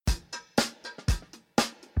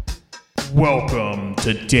Welcome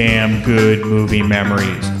to Damn Good Movie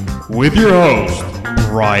Memories with your host,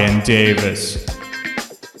 Brian Davis.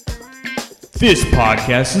 This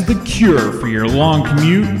podcast is the cure for your long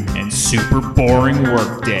commute and super boring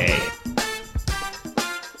workday.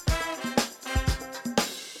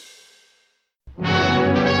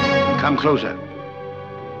 Come closer.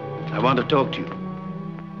 I want to talk to you.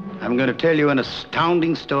 I'm going to tell you an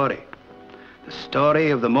astounding story. The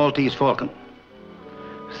story of the Maltese Falcon.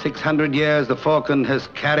 600 years, the falcon has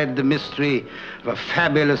carried the mystery of a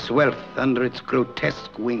fabulous wealth under its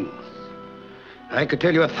grotesque wings. I could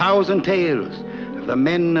tell you 1,000 tales of the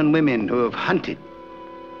men and women who have hunted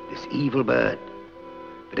this evil bird.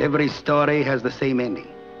 But every story has the same ending.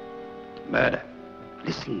 Murder.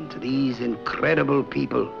 Listen to these incredible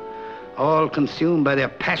people, all consumed by their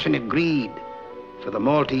passionate greed for the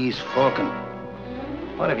Maltese Falcon.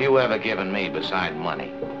 What have you ever given me beside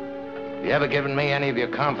money? Have you ever given me any of your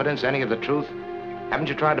confidence, any of the truth? Haven't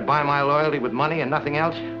you tried to buy my loyalty with money and nothing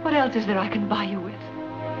else? What else is there I can buy you with?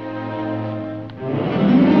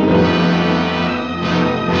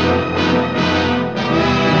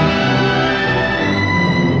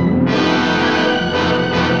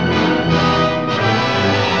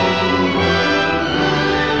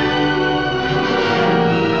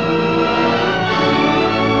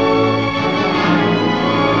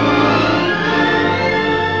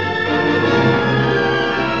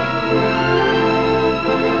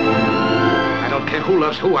 Who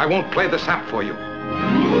loves who? I won't play the sap for you.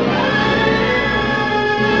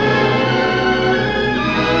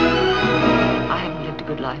 I haven't lived a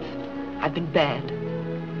good life. I've been bad.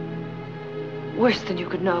 Worse than you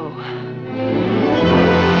could know.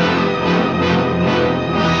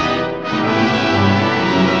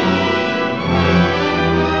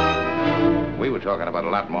 We were talking about a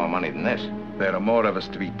lot more money than this. There are more of us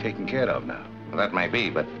to be taken care of now. Well, that may be,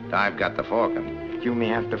 but I've got the Falcon. You may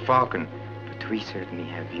have the Falcon, but we certainly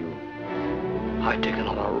have you. I take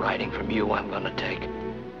another riding from you I'm gonna take.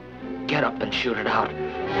 Get up and shoot it out.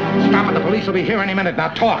 Stop it, the police will be here any minute. Now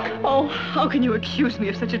talk. Oh, how can you accuse me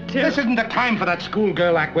of such a terrible... This isn't the time for that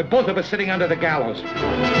schoolgirl act. We're both of us sitting under the gallows.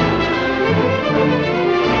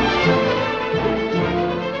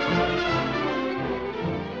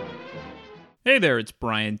 Hey there, it's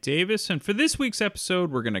Brian Davis, and for this week's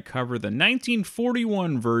episode, we're going to cover the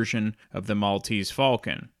 1941 version of the Maltese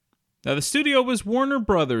Falcon. Now, the studio was Warner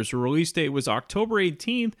Brothers. The release date was October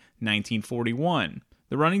 18th, 1941.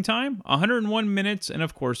 The running time, 101 minutes, and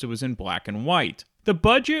of course, it was in black and white. The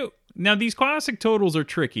budget, now these classic totals are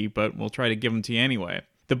tricky, but we'll try to give them to you anyway.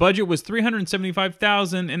 The budget was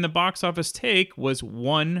 $375,000, and the box office take was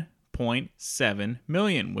 $1.7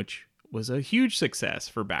 million, which was a huge success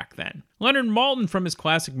for back then. Leonard Maltin from his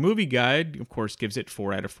classic movie guide, of course, gives it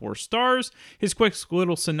 4 out of 4 stars. His quick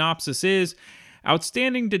little synopsis is,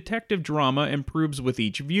 outstanding detective drama improves with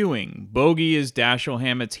each viewing. Bogey is Dashiell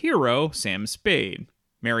Hammett's hero, Sam Spade.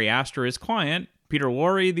 Mary Astor his client. Peter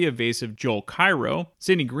Lorre, the evasive Joel Cairo.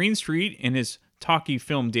 Sidney Greenstreet in his talkie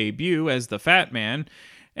film debut as the Fat Man.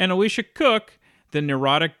 And Alicia Cook, the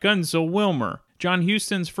neurotic Gunzel Wilmer. John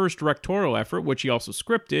Huston's first directorial effort, which he also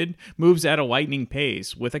scripted, moves at a lightning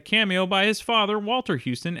pace, with a cameo by his father, Walter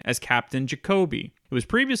Huston, as Captain Jacoby. It was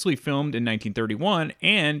previously filmed in 1931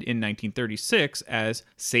 and in 1936 as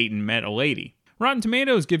Satan Met a Lady. Rotten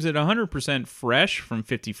Tomatoes gives it 100% fresh from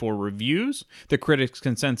 54 reviews. The critics'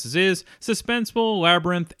 consensus is suspenseful,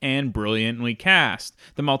 labyrinth, and brilliantly cast.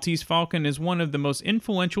 The Maltese Falcon is one of the most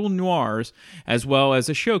influential noirs, as well as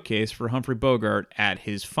a showcase for Humphrey Bogart at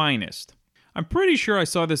his finest. I'm pretty sure I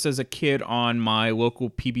saw this as a kid on my local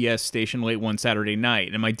PBS station late one Saturday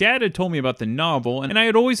night, and my dad had told me about the novel, and I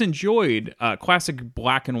had always enjoyed classic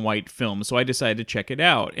black and white films, so I decided to check it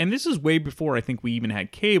out. And this is way before I think we even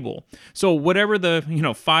had cable. So whatever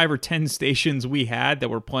the 5 or 10 stations we had that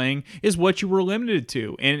were playing is what you were limited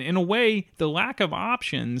to. And in a way, the lack of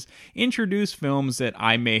options introduced films that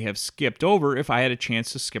I may have skipped over if I had a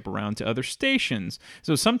chance to skip around to other stations.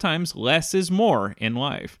 So sometimes less is more in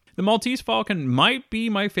life. The Maltese Falcon might be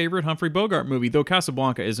my favorite Humphrey Bogart movie, though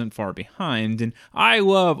Casablanca isn't far behind, and I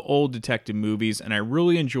love old detective movies, and I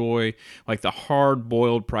really enjoy the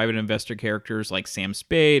hard-boiled private investigator characters like Sam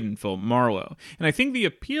Spade and Philip Marlowe. And I think the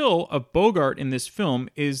appeal of Bogart in this film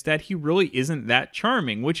is that he really isn't that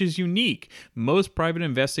charming, which is unique. Most private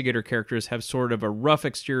investigator characters have sort of a rough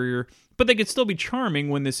exterior, but they could still be charming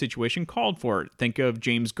when the situation called for it. Think of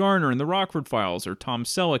James Garner in The Rockford Files or Tom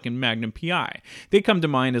Selleck in Magnum P.I. They come to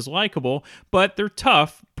mind as likable, but they're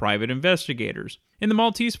tough private investigators. In The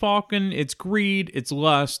Maltese Falcon, it's greed, it's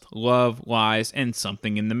lust, love, lies, and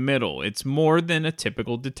something in the middle. It's more than a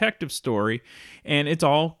typical detective story, and it's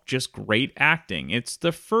all just great acting. It's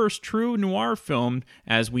the first true noir film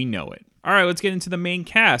as we know it. All right, let's get into the main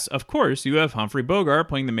cast. Of course, you have Humphrey Bogart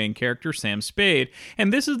playing the main character, Sam Spade,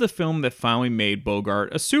 and this is the film that finally made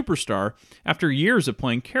Bogart a superstar after years of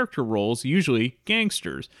playing character roles, usually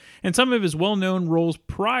gangsters. And some of his well-known roles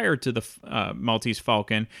prior to the Maltese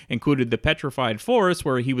Falcon included The Petrified Forest,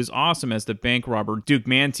 where he was awesome as the bank robber Duke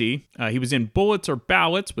Manty. He was in Bullets or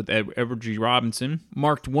Ballots with Edward G. Robinson,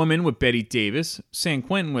 Marked Woman with Bette Davis, San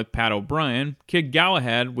Quentin with Pat O'Brien, Kid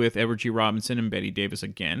Galahad with Edward G. Robinson and Bette Davis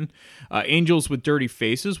again, Angels with Dirty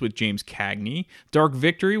Faces with James Cagney, Dark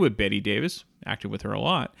Victory with Bette Davis, acted with her a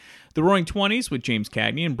lot, The Roaring Twenties with James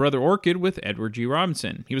Cagney, and Brother Orchid with Edward G.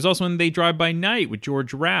 Robinson. He was also in They Drive By Night with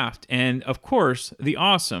George Raft, and of course, the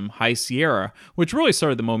awesome High Sierra, which really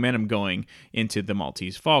started the momentum going into the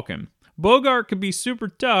Maltese Falcon. Bogart could be super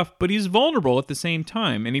tough, but he's vulnerable at the same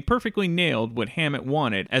time, and he perfectly nailed what Hammett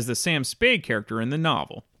wanted as the Sam Spade character in the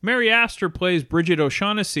novel. Mary Astor plays Bridget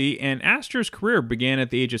O'Shaughnessy, and Astor's career began at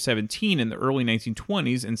the age of 17 in the early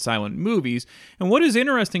 1920s in silent movies, and what is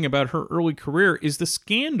interesting about her early career is the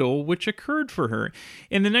scandal which occurred for her.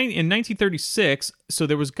 In 1936, so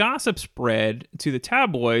there was gossip spread to the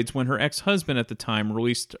tabloids when her ex-husband at the time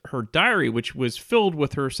released her diary, which was filled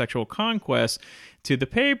with her sexual conquests, to the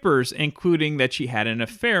papers, including that she had an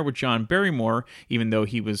affair with John Barrymore, even though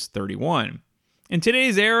he was 31. In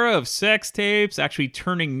today's era of sex tapes actually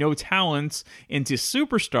turning no talents into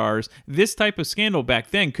superstars, this type of scandal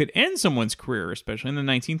back then could end someone's career, especially in the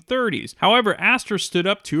 1930s. However, Astor stood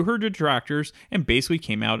up to her detractors and basically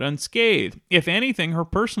came out unscathed. If anything, her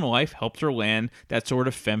personal life helped her land that sort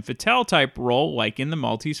of femme fatale type role like in the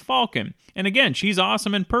Maltese Falcon. And again, she's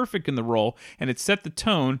awesome and perfect in the role, and it set the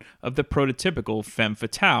tone of the prototypical femme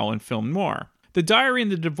fatale in film noir. The diary and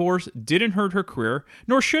the divorce didn't hurt her career,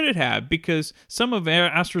 nor should it have, because some of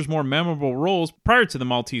Astor's more memorable roles prior to the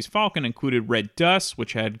Maltese Falcon included Red Dust,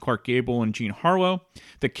 which had Clark Gable and Jean Harlow,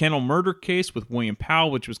 The Kennel Murder Case with William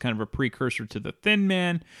Powell, which was kind of a precursor to The Thin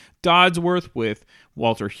Man, Dodsworth with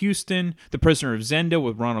Walter Huston, The Prisoner of Zenda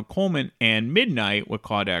with Ronald Colman, and Midnight with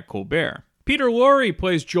Claudette Colbert. Peter Lorre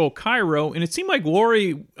plays Joel Cairo, and it seemed like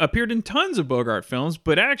Lorre appeared in tons of Bogart films,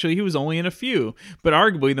 but actually he was only in a few. But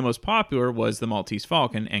arguably the most popular was The Maltese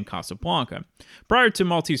Falcon and Casablanca. Prior to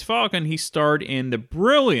Maltese Falcon, he starred in the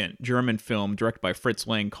brilliant German film directed by Fritz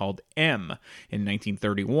Lang called M in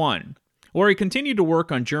 1931. Lorre continued to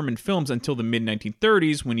work on German films until the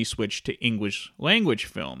mid-1930s when he switched to English language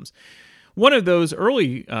films. One of those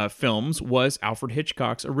early films was Alfred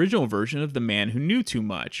Hitchcock's original version of The Man Who Knew Too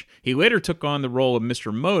Much. He later took on the role of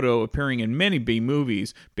Mr. Moto, appearing in many B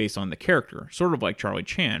movies based on the character, sort of like Charlie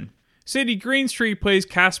Chan. Sidney Greenstreet plays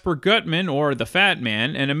Caspar Gutman, or the Fat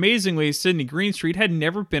Man, and amazingly, Sidney Greenstreet had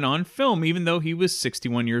never been on film, even though he was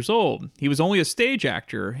 61 years old. He was only a stage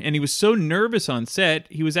actor, and he was so nervous on set,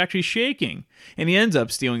 he was actually shaking. And he ends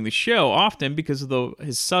up stealing the show, often because of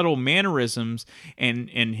his subtle mannerisms and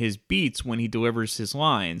his beats when he delivers his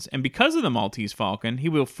lines. And because of the Maltese Falcon, he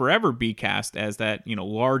will forever be cast as that,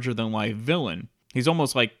 larger-than-life villain. He's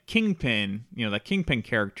almost like Kingpin, that Kingpin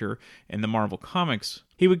character in the Marvel Comics.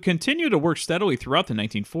 He would continue to work steadily throughout the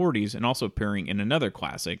 1940s and also appearing in another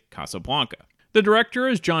classic, Casablanca. The director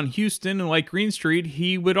is John Huston, and like Greenstreet,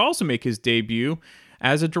 he would also make his debut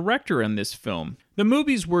as a director in this film. The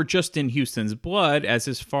movies were just in Huston's blood, as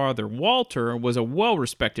his father, Walter, was a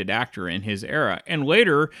well-respected actor in his era, and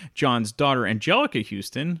later, John's daughter, Angelica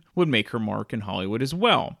Huston, would make her mark in Hollywood as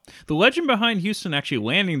well. The legend behind Huston actually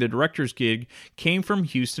landing the director's gig came from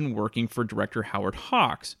Huston working for director Howard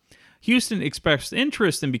Hawks. Huston expressed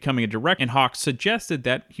interest in becoming a director, and Hawks suggested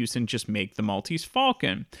that Huston just make The Maltese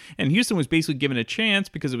Falcon. And Huston was basically given a chance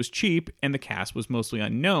because it was cheap and the cast was mostly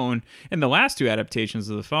unknown, and the last two adaptations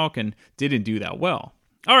of The Falcon didn't do that well.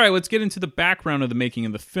 All right, let's get into the background of the making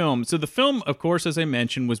of the film. So the film, of course, as I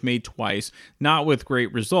mentioned, was made twice, not with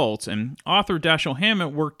great results, and author Dashiell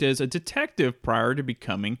Hammett worked as a detective prior to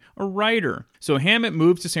becoming a writer. So Hammett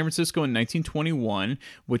moved to San Francisco in 1921,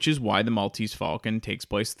 which is why The Maltese Falcon takes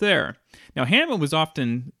place there. Now, Hammett was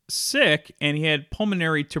often sick, and he had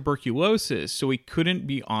pulmonary tuberculosis, so he couldn't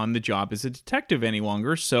be on the job as a detective any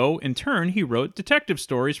longer, so in turn, he wrote detective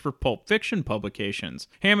stories for pulp fiction publications.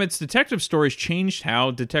 Hammett's detective stories changed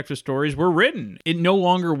how detective stories were written. It no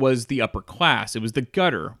longer was the upper class, it was the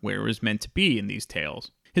gutter, where it was meant to be in these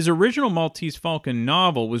tales. His original Maltese Falcon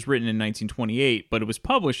novel was written in 1928, but it was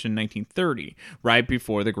published in 1930, right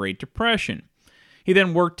before the Great Depression. He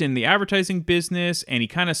then worked in the advertising business, and he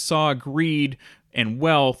kind of saw greed and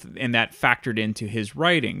wealth, and that factored into his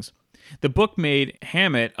writings. The book made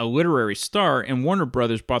Hammett a literary star, and Warner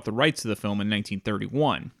Brothers bought the rights to the film in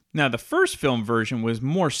 1931. Now, the first film version was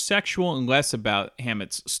more sexual and less about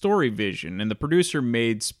Hammett's story vision, and the producer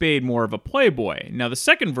made Spade more of a playboy. Now, the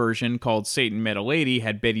second version, called Satan Met a Lady,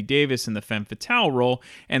 had Bette Davis in the femme fatale role,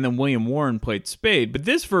 and then William Warren played Spade. But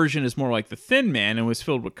this version is more like The Thin Man and was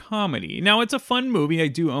filled with comedy. Now, it's a fun movie, I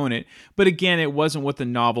do own it, but again, it wasn't what the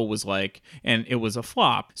novel was like, and it was a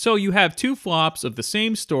flop. So you have two flops of the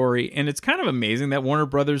same story, and it's kind of amazing that Warner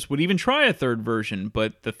Brothers would even try a third version,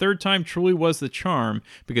 but the third time truly was the charm,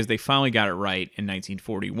 because they finally got it right in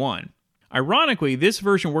 1941. Ironically, this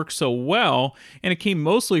version worked so well, and it came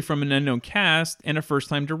mostly from an unknown cast and a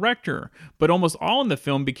first-time director, but almost all in the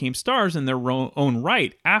film became stars in their own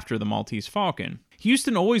right after The Maltese Falcon.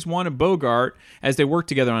 Huston always wanted Bogart, as they worked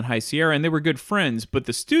together on High Sierra, and they were good friends, but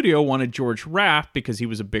the studio wanted George Raft because he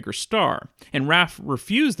was a bigger star. And Raft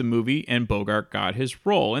refused the movie, and Bogart got his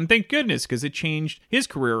role. And thank goodness, because it changed his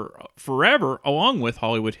career forever, along with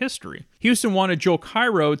Hollywood history. Huston wanted Joe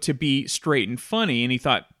Cairo to be straight and funny, and he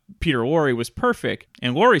thought Peter Lorre was perfect,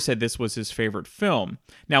 and Lorre said this was his favorite film.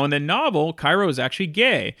 Now, in the novel, Cairo is actually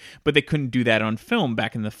gay, but they couldn't do that on film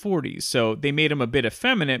back in the 40s, so they made him a bit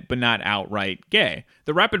effeminate, but not outright gay.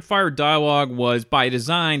 The rapid-fire dialogue was by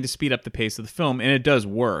design to speed up the pace of the film, and it does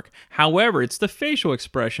work. However, it's the facial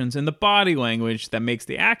expressions and the body language that makes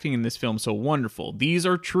the acting in this film so wonderful. These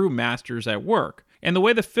are true masters at work. And the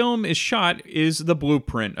way the film is shot is the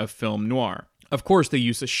blueprint of film noir. Of course, the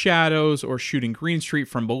use of shadows or shooting Green Street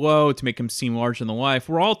from below to make him seem larger than life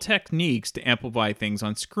were all techniques to amplify things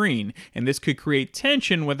on screen, and this could create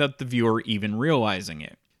tension without the viewer even realizing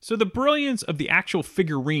it. So the brilliance of the actual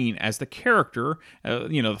figurine as the character,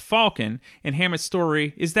 the Falcon, in Hammett's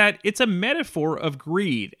story is that it's a metaphor of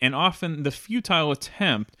greed and often the futile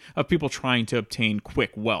attempt of people trying to obtain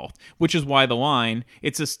quick wealth, which is why the line,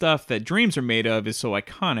 "It's the stuff that dreams are made of," is so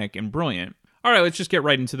iconic and brilliant. All right, let's just get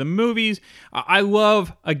right into the movies. I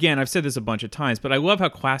love, again, I've said this a bunch of times, but I love how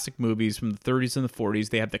classic movies from the 30s and the 40s,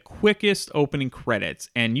 they have the quickest opening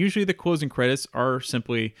credits, and usually the closing credits are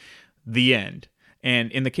simply the end.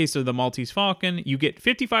 And in the case of The Maltese Falcon, you get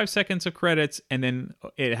 55 seconds of credits, and then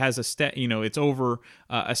it has it's over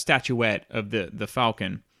a statuette of the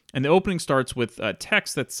Falcon. And the opening starts with a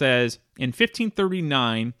text that says, "In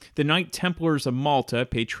 1539, the Knight Templars of Malta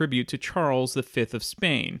paid tribute to Charles V of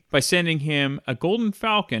Spain by sending him a golden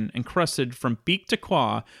falcon encrusted from beak to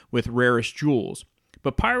claw with rarest jewels.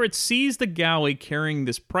 But pirates seized the galley carrying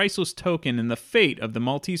this priceless token, and the fate of the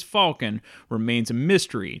Maltese Falcon remains a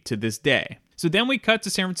mystery to this day." So then we cut to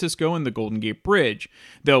San Francisco and the Golden Gate Bridge,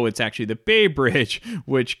 though it's actually the Bay Bridge,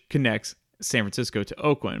 which connects San Francisco to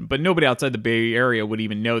Oakland, but nobody outside the Bay Area would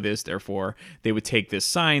even know this, therefore they would take this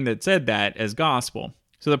sign that said that as gospel.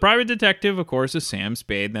 So the private detective, of course, is Sam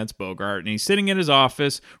Spade, and that's Bogart, and he's sitting in his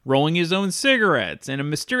office rolling his own cigarettes, and a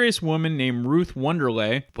mysterious woman named Ruth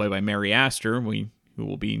Wonderley, played by Mary Astor, who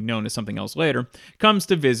will be known as something else later, comes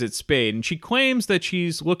to visit Spade, and she claims that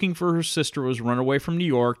she's looking for her sister who was run away from New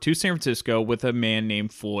York to San Francisco with a man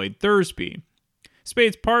named Floyd Thursby.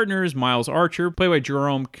 Spade's partner is Miles Archer, played by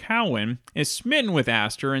Jerome Cowan, is smitten with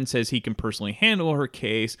Astor and says he can personally handle her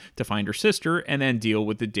case to find her sister and then deal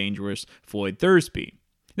with the dangerous Floyd Thursby.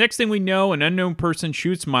 Next thing we know, an unknown person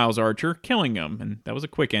shoots Miles Archer, killing him, and that was a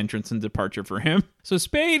quick entrance and departure for him. So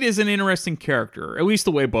Spade is an interesting character, at least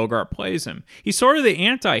the way Bogart plays him. He's sort of the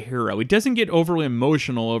anti-hero. He doesn't get overly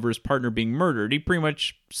emotional over his partner being murdered. He pretty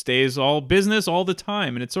much stays all business all the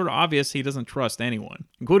time, and it's sort of obvious he doesn't trust anyone,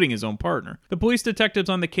 including his own partner. The police detectives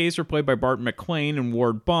on the case are played by Barton McLean and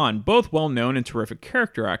Ward Bond, both well-known and terrific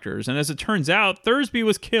character actors, and as it turns out, Thursby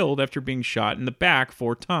was killed after being shot in the back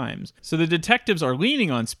 4 times. So the detectives are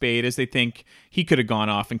leaning on Spade as they think he could have gone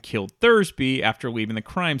off and killed Thursby after leaving the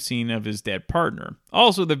crime scene of his dead partner.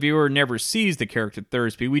 Also, the viewer never sees the character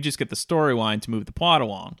Thursby, we just get the storyline to move the plot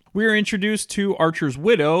along. We are introduced to Archer's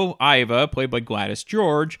widow, Iva, played by Gladys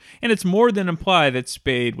George, and it's more than implied that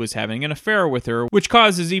Spade was having an affair with her, which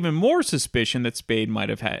causes even more suspicion that Spade might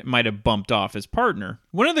have bumped off his partner.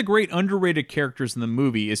 One of the great underrated characters in the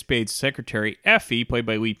movie is Spade's secretary, Effie, played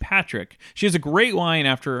by Lee Patrick. She has a great line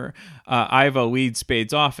after Iva leaves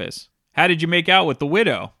Spade's office. "How did you make out with the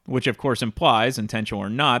widow?" Which of course implies, intentional or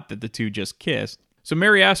not, that the two just kissed. So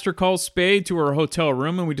Mary Astor calls Spade to her hotel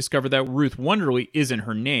room, and we discover that Ruth Wonderly isn't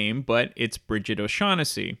her name, but it's Bridget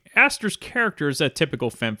O'Shaughnessy. Astor's character is a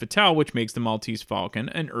typical femme fatale, which makes The Maltese Falcon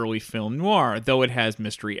an early film noir, though it has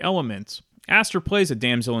mystery elements. Astor plays a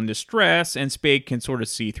damsel in distress, and Spade can sort of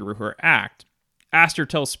see through her act. Astor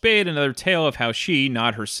tells Spade another tale of how she,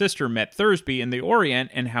 not her sister, met Thursby in the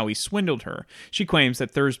Orient and how he swindled her. She claims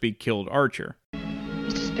that Thursby killed Archer.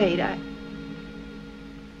 Mr. Spade, I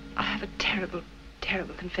have a terrible,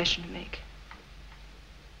 terrible confession to make.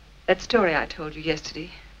 That story I told you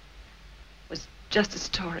yesterday was just a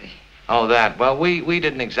story. Oh, that. Well, we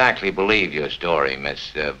didn't exactly believe your story,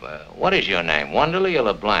 Miss... what is your name, Wonderly or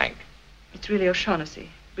LeBlanc? It's really O'Shaughnessy,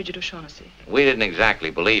 Bridget O'Shaughnessy. We didn't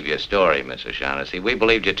exactly believe your story, Miss O'Shaughnessy. We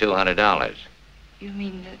believed you $200. You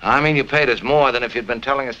mean that... I mean, you paid us more than if you'd been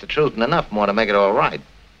telling us the truth and enough more to make it all right.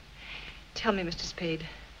 Tell me, Mr. Spade,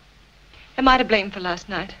 am I to blame for last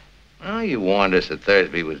night? Well, you warned us that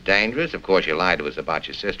Thursby was dangerous. Of course, you lied to us about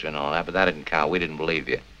your sister and all that, but that didn't count. We didn't believe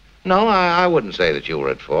you. No, I wouldn't say that you were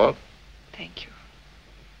at fault. Thank you.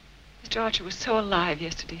 Mr. Archer was so alive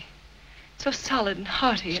yesterday. So solid and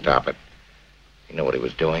hearty. Stop it. You know what he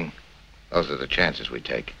was doing? Those are the chances we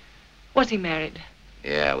take. Was he married?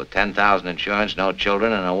 Yeah, with 10,000 insurance, no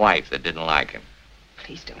children, and a wife that didn't like him.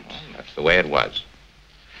 Please don't. That's the way it was.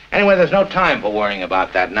 Anyway, there's no time for worrying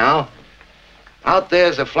about that now. Out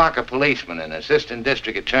there's a flock of policemen and assistant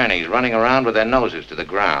district attorneys running around with their noses to the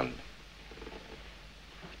ground.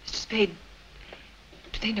 Mr. Spade,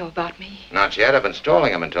 do they know about me? Not yet. I've been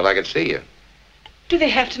stalling them until I could see you. Do they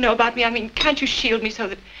have to know about me? I mean, can't you shield me so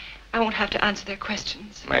that I won't have to answer their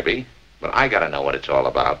questions? Maybe. But I gotta know what it's all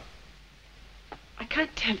about. I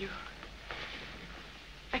can't tell you.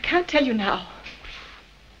 I can't tell you now.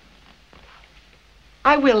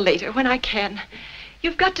 I will later, when I can.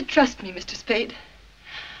 You've got to trust me, Mr. Spade.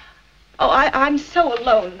 Oh, I'm so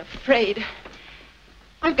alone and afraid.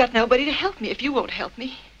 I've got nobody to help me if you won't help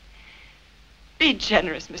me. Be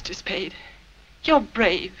generous, Mr. Spade. You're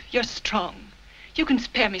brave. You're strong. You can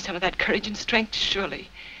spare me some of that courage and strength, surely.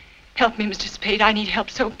 Help me, Mr. Spade. I need help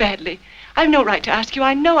so badly. I've no right to ask you.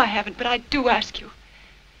 I know I haven't, but I do ask you.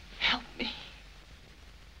 Help me.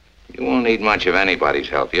 You won't need much of anybody's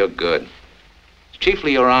help. You're good. It's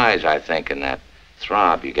chiefly your eyes, I think, and that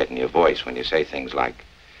throb you get in your voice when you say things like,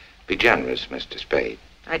 be generous, Mr. Spade.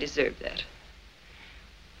 I deserve that.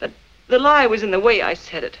 But the lie was in the way I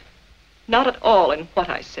said it, not at all in what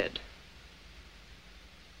I said.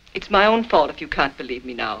 It's my own fault if you can't believe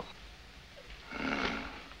me now.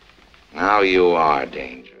 Now you are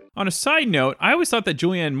dangerous. On a side note, I always thought that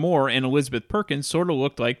Julianne Moore and Elizabeth Perkins sort of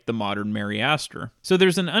looked like the modern Mary Astor. So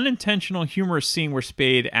there's an unintentional humorous scene where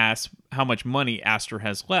Spade asks how much money Astor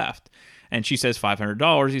has left. And she says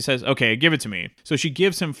 $500. He says, okay, give it to me. So she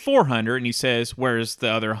gives him $400 and he says, where's the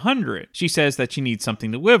other $100? She says that she needs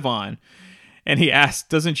something to live on. And he asks,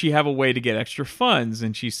 doesn't she have a way to get extra funds?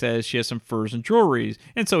 And she says she has some furs and jewelry.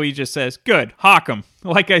 And so he just says, good, hock him.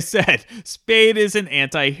 Like I said, Spade is an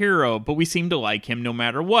anti-hero, but we seem to like him no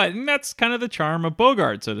matter what. And that's kind of the charm of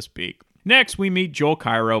Bogart, so to speak. Next, we meet Joel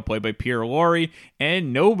Cairo, played by Peter Lorre,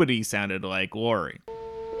 and nobody sounded like Lorre.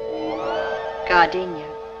 Gardenia.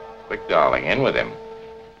 Quick, darling, in with him.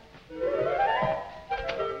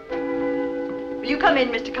 Will you come in,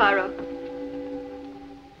 Mr. Cairo?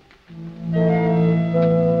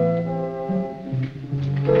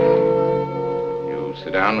 You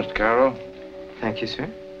sit down, Mr. Cairo. Thank you, sir.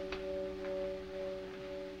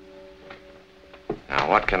 Now,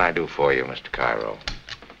 what can I do for you, Mr. Cairo?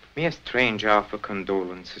 May a strange offer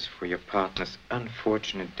condolences for your partner's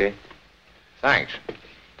unfortunate death. Thanks.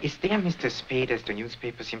 Is there, Mr. Spade, as the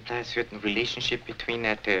newspapers imply, a certain relationship between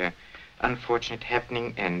that unfortunate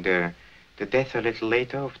happening and the death a little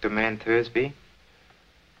later of the man Thursby?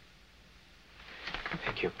 I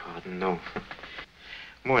beg your pardon, no.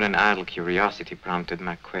 More than idle curiosity prompted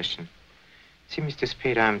my question. See, Mr.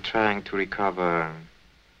 Spade, I'm trying to recover an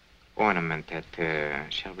ornament that,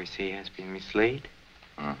 shall we say, has been mislaid.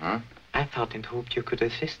 Uh-huh. I thought and hoped you could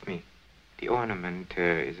assist me. The ornament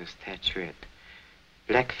is a statuette.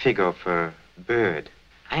 Black figure of a bird.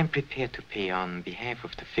 I am prepared to pay on behalf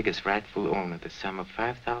of the figure's rightful owner the sum of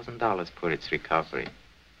 $5,000 for its recovery.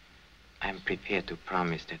 I am prepared to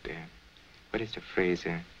promise that, what is the phrase?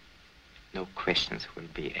 No questions will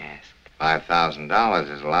be asked.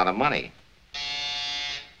 $5,000 is a lot of money.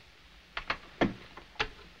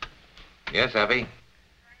 Yes, Effie?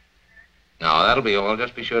 No, that'll be all.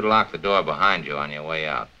 Just be sure to lock the door behind you on your way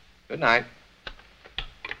out. Good night.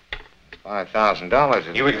 $5,000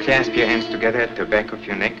 is... You will clasp your hands together at the back of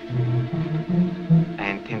your neck. I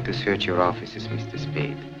intend to search your offices, Mr.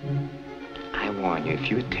 Spade. I warn you,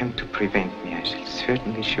 if you attempt to prevent me, I shall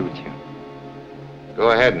certainly shoot you.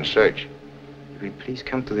 Go ahead and search. Will you please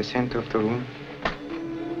come to the center of the room?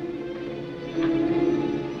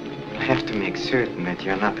 I have to make certain that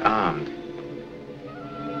you're not armed.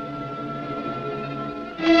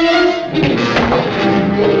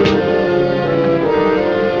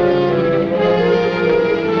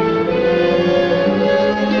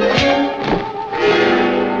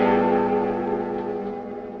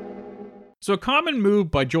 So a common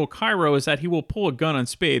move by Joel Cairo is that he will pull a gun on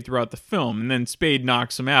Spade throughout the film, and then Spade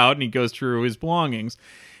knocks him out and he goes through his belongings.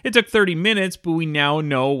 It took 30 minutes, but we now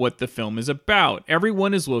know what the film is about.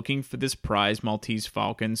 Everyone is looking for this prized Maltese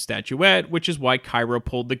Falcon statuette, which is why Cairo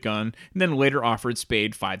pulled the gun and then later offered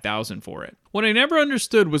Spade $5,000 for it. What I never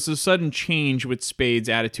understood was the sudden change with Spade's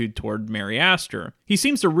attitude toward Mary Astor. He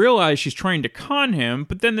seems to realize she's trying to con him,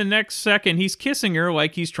 but then the next second he's kissing her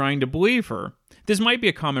like he's trying to believe her. This might be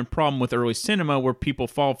a common problem with early cinema where people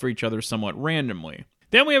fall for each other somewhat randomly.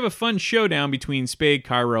 Then we have a fun showdown between Spade,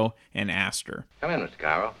 Cairo, and Astor. Come in, Mr.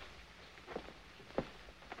 Cairo.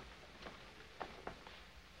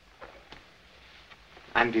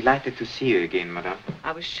 I'm delighted to see you again, madame.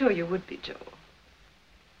 I was sure you would be, Joel.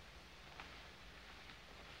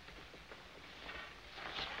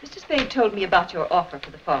 Mr. Spade told me about your offer for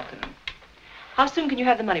the Falcon. How soon can you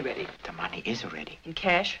have the money ready? The money is ready. In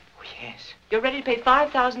cash? Oh, yes. You're ready to pay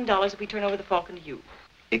 $5,000 if we turn over the Falcon to you.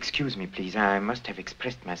 Excuse me, please. I must have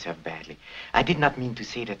expressed myself badly. I did not mean to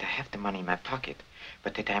say that I have the money in my pocket,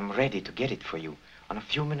 but that I'm ready to get it for you on a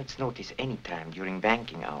few minutes' notice any time during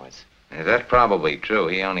banking hours. Yes, that's probably true.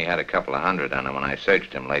 He only had a couple of hundred on him when I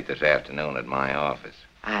searched him late this afternoon at my office.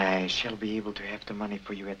 I shall be able to have the money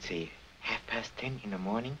for you at, say, 10:30 in the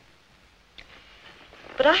morning.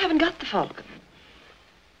 But I haven't got the Falcon.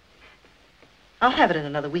 I'll have it in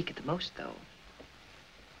another week at the most, though.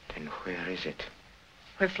 And where is it?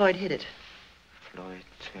 Where Floyd hid it. Floyd.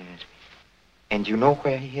 And you know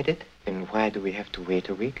where he hid it? Then why do we have to wait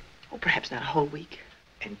a week? Oh, perhaps not a whole week.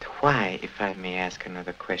 And why, if I may ask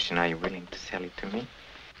another question, are you willing to sell it to me?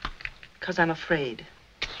 Because I'm afraid.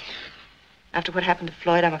 After what happened to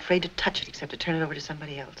Floyd, I'm afraid to touch it except to turn it over to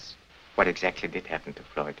somebody else. What exactly did happen to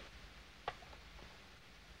Floyd?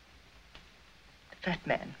 The fat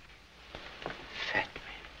man. Fat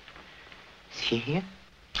man. Is he here?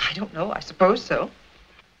 I don't know. I suppose so.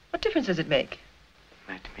 What difference does it make?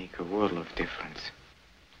 Might make a world of difference.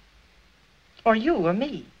 Or you or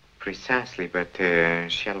me. Precisely, but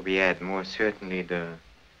shall we add more certainly the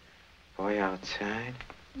boy outside?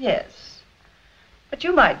 Yes. But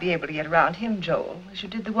you might be able to get around him, Joel, as you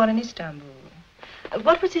did the one in Istanbul.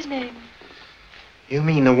 What was his name? You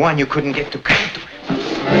mean the one you couldn't get to come to?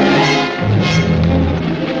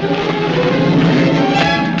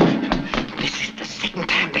 This is the second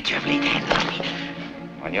time that you have laid hands on me.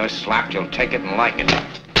 When you're slapped, you'll take it and like it.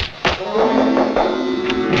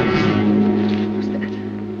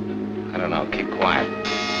 I don't know. Keep quiet.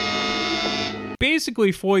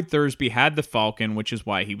 Basically, Floyd Thursby had the Falcon, which is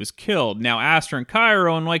why he was killed. Now Astor and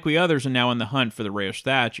Cairo and likely others are now on the hunt for the rare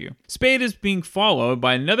statue. Spade is being followed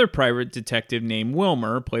by another private detective named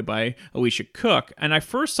Wilmer, played by Alicia Cook, and I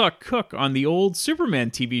first saw Cook on the old Superman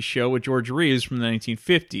TV show with George Reeves from the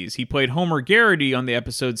 1950s. He played Homer Garrity on the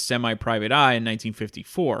episode Semi-Private Eye in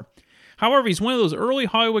 1954. However, he's one of those early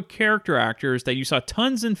Hollywood character actors that you saw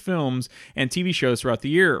tons in films and TV shows throughout the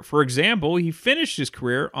year. For example, he finished his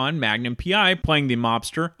career on Magnum P.I. playing the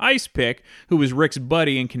mobster Ice Pick, who was Rick's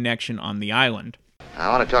buddy in Connection on the Island. I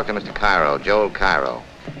want to talk to Mr. Cairo, Joel Cairo.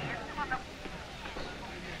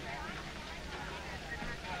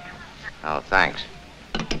 Oh, thanks.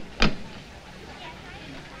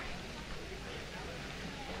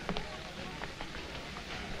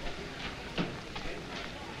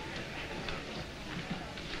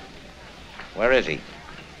 Where is he?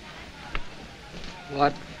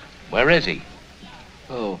 What? Where is he?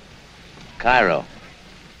 Who? Cairo. What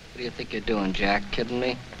do you think you're doing, Jack? Kidding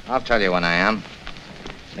me? I'll tell you when I am.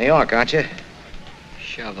 New York, aren't you?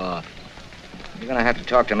 Shove off. You're gonna have to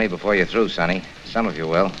talk to me before you're through, Sonny. Some of you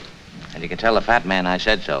will. And you can tell the fat man I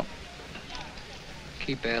said so.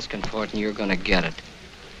 Keep asking for it and you're gonna get it.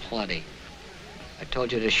 Plenty. I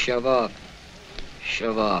told you to shove off.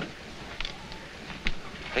 Shove off.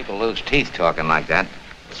 People lose teeth talking like that.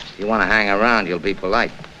 If you want to hang around, you'll be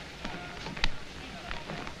polite.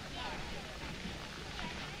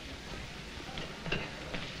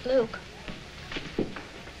 Luke.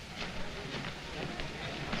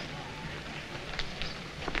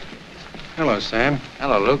 Hello, Sam.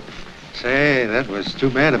 Hello, Luke. Say, that was too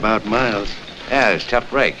bad about Miles. Yeah, it's a tough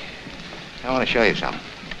break. I want to show you something.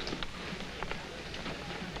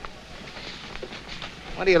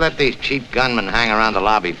 What do you let these cheap gunmen hang around the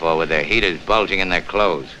lobby for with their heaters bulging in their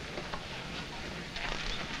clothes?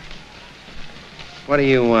 What do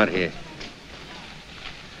you want here?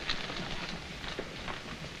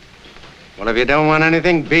 Well, if you don't want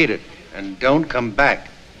anything, beat it. And don't come back.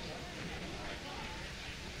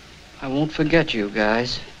 I won't forget you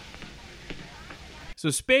guys. So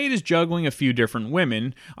Spade is juggling a few different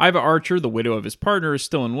women. Iva Archer, the widow of his partner, is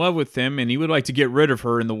still in love with him, and he would like to get rid of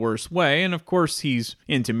her in the worst way, and of course he's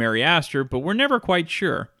into Mary Astor, but we're never quite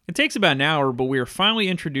sure. It takes about an hour, but we are finally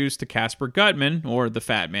introduced to Casper Gutman, or the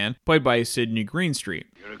Fat Man, played by Sidney Greenstreet.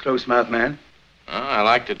 You're a close-mouthed man? Oh, I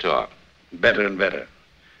like to talk. Better and better.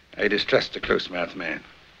 I distrust a close-mouthed man.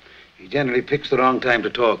 He generally picks the wrong time to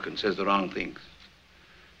talk and says the wrong things.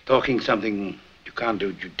 Talking something you can't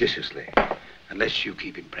do judiciously unless you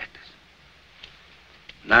keep in practice.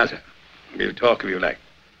 Now, sir, we'll talk if you like.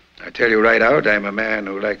 I tell you right out, I'm a man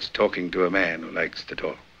who likes talking to a man who likes to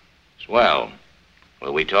talk. Swell.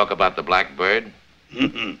 Will we talk about the blackbird?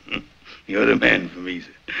 You're the man for me,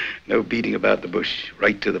 sir. No beating about the bush,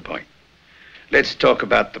 right to the point. Let's talk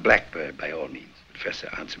about the blackbird, by all means. Professor,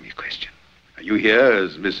 answer me a question. Are you here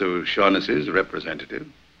as Miss O'Shaughnessy's representative?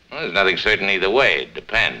 Well, there's nothing certain either way. It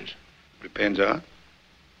depends. Depends on?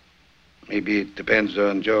 Maybe it depends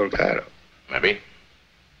on Joel Cairo. Maybe.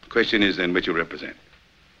 The question is then which you represent.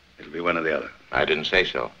 It'll be one or the other. I didn't say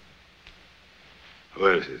so. Who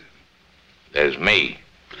else is it? There's me.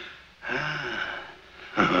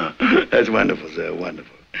 That's wonderful, sir,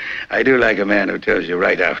 wonderful. I do like a man who tells you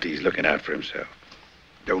right after he's looking out for himself.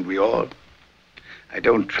 Don't we all? I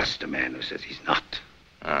don't trust a man who says he's not.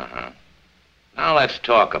 Uh-huh. Now let's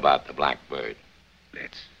talk about the blackbird.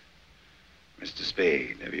 Let's. Mr.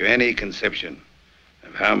 Spade, have you any conception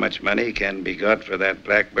of how much money can be got for that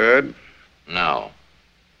blackbird? No.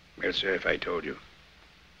 Well, sir, if I told you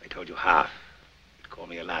half, you'd call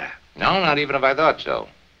me a liar. No, not even if I thought so.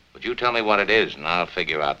 But you tell me what it is, and I'll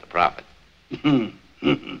figure out the profit. You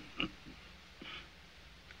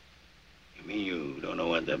mean you don't know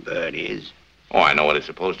what the bird is? Oh, I know what it's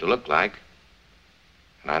supposed to look like.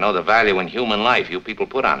 And I know the value in human life you people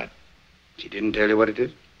put on it. She didn't tell you what it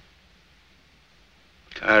is?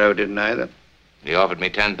 Cairo didn't either? He offered me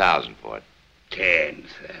 $10,000 for it.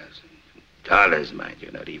 $10,000, mind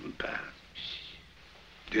you, not even pounds.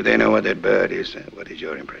 Do they know what that bird is, sir? What is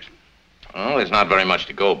your impression? Well, there's not very much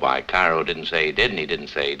to go by. Cairo didn't say he did, and he didn't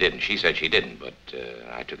say he didn't. She said she didn't, but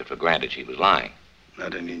I took it for granted she was lying.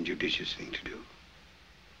 Not an injudicious thing to do.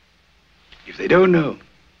 If they don't know,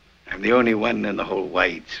 I'm the only one in the whole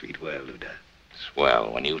wide, sweet world who does.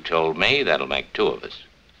 Swell. When you told me, that'll make two of us.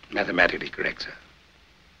 Mathematically correct, sir.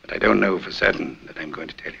 But I don't know for certain that I'm going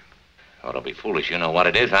to tell you. Oh, don't be foolish. You know what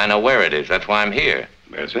it is. I know where it is. That's why I'm here.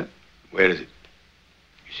 Well, sir, where is it?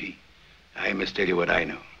 You see, I must tell you what I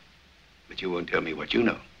know. But you won't tell me what you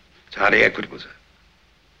know. It's hardly equitable, sir.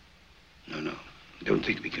 No. I don't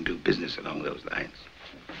think we can do business along those lines.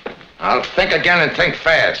 I'll think again and think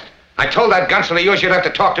fast. I told that gunsel of yours you'd have to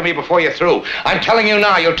talk to me before you're through. I'm telling you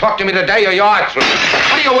now, you'll talk to me today or you are through.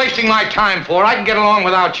 What are you wasting my time for? I can get along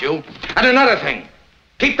without you. And another thing,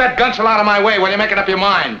 keep that gunsel out of my way while you're making up your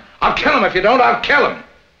mind. I'll kill him if you don't. I'll kill him.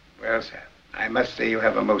 Well, sir, I must say you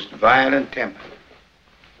have a most violent temper.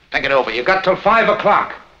 Think it over. You've got till 5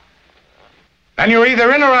 o'clock. And you're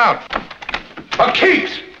either in or out. For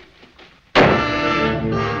keeps.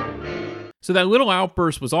 So that little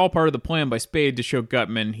outburst was all part of the plan by Spade to show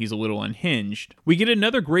Gutman he's a little unhinged. We get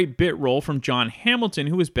another great bit role from John Hamilton,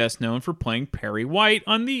 who is best known for playing Perry White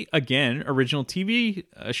on the, again, original TV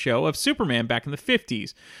show of Superman back in the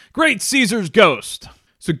 50s. Great Caesar's Ghost!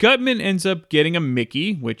 So Gutman ends up getting a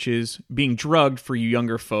Mickey, which is being drugged for you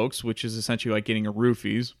younger folks, which is essentially like getting a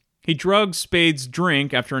roofies. He drugs Spade's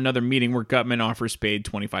drink after another meeting where Gutman offers Spade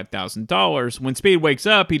 $25,000. When Spade wakes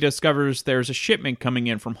up, he discovers there's a shipment coming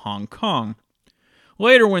in from Hong Kong.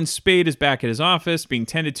 Later, when Spade is back at his office, being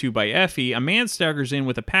tended to by Effie, a man staggers in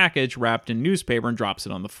with a package wrapped in newspaper and drops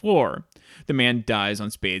it on the floor. The man dies on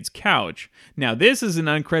Spade's couch. Now, this is an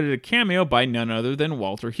uncredited cameo by none other than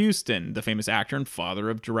Walter Huston, the famous actor and father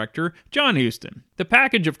of director John Huston. The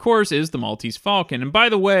package, of course, is the Maltese Falcon, and by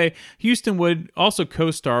the way, Huston would also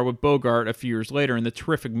co-star with Bogart a few years later in the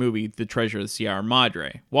terrific movie The Treasure of the Sierra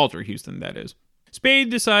Madre. Walter Huston, that is. Spade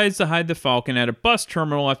decides to hide the Falcon at a bus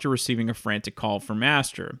terminal after receiving a frantic call from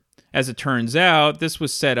Astor. As it turns out, this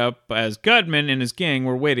was set up as Gutman and his gang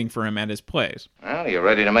were waiting for him at his place. Well, you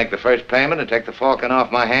ready to make the first payment and take the Falcon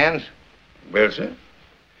off my hands? Well, sir,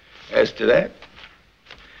 as to that.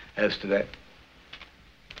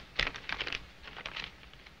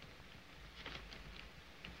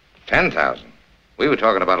 10,000. We were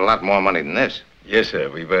talking about a lot more money than this. Yes,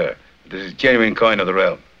 sir, we were. This is genuine coin of the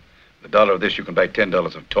realm. The dollar of this, you can buy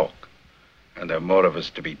 $10 of talk. And there are more of us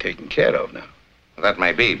to be taken care of now. Well, that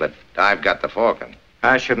may be, but I've got the Falcon.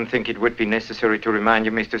 I shouldn't think it would be necessary to remind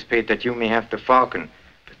you, Mr. Spade, that you may have the Falcon.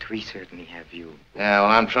 But we certainly have you. Yeah, well,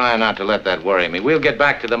 I'm trying not to let that worry me. We'll get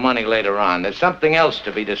back to the money later on. There's something else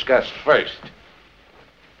to be discussed first.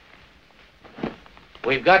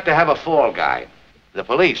 We've got to have a fall guy. The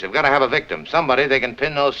police have got to have a victim. Somebody they can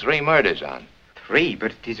pin those 3 murders on. 3,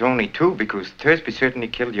 but it is only 2 because Thursby certainly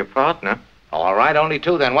killed your partner. All right, only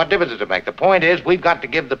 2 then. What difference does it make? The point is, we've got to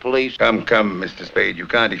give the police... Come, Mr. Spade. You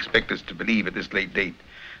can't expect us to believe at this late date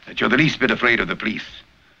that you're the least bit afraid of the police,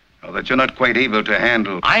 or that you're not quite able to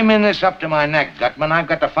handle... I'm in this up to my neck, Gutman. I've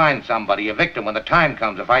got to find somebody, a victim, when the time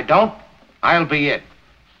comes. If I don't, I'll be it.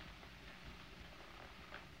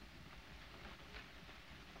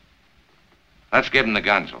 Let's give him the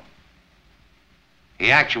gunsel. He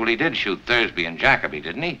actually did shoot Thursby and Jacoby,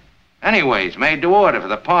 didn't he? Anyways, made to order for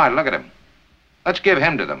the part. Look at him. Let's give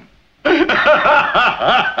him to them.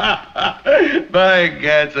 By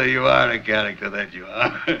gad, so you are a character, that you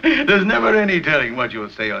are. There's never any telling what you'll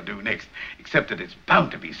say or do next, except that it's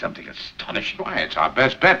bound to be something astonishing. Why, it's our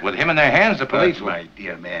best bet. With him in their hands, the police But, will... my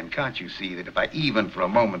dear man, can't you see that if I even for a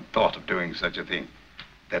moment thought of doing such a thing,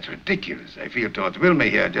 that's ridiculous. I feel towards Wilma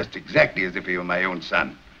here just exactly as if he were my own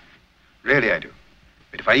son. Really, I do.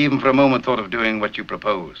 But if I even for a moment thought of doing what you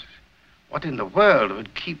propose, what in the world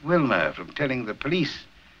would keep Wilma from telling the police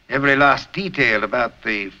every last detail about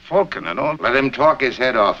the Falcon and all? Let him talk his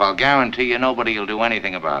head off. I'll guarantee you nobody will do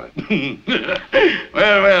anything about it.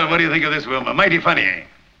 Well, what do you think of this, Wilma? Mighty funny, eh?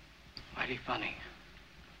 Mighty funny.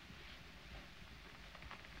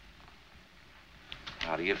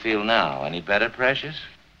 How do you feel now? Any better, Precious?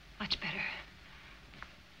 Much better.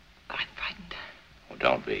 But I'm frightened. Oh,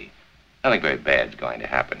 don't be. Nothing very bad's going to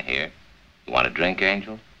happen here. You want a drink,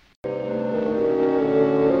 Angel?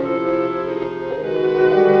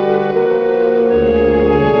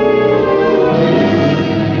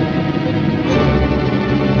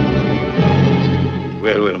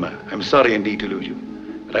 Well, Wilma, I'm sorry indeed to lose you.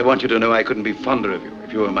 But I want you to know I couldn't be fonder of you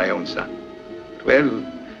if you were my own son. But, well,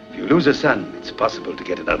 if you lose a son, it's possible to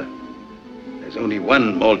get another. There's only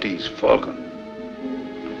one Maltese Falcon.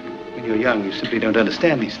 When you're young, you simply don't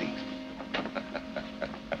understand these things.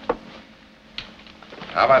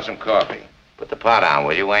 How about some coffee? Put the pot on,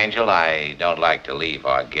 will you, Angel? I don't like to leave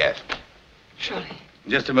our guest. Surely.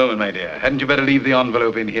 Just a moment, my dear. Hadn't you better leave the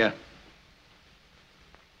envelope in here?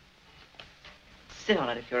 Sit on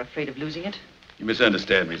it if you're afraid of losing it. You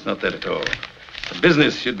misunderstand me. It's not that at all. The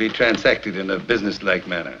business should be transacted in a business-like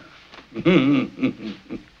manner.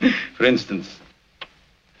 For instance,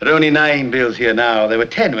 there are only 9 bills here now. There were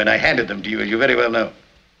 10 when I handed them to you, as you very well know.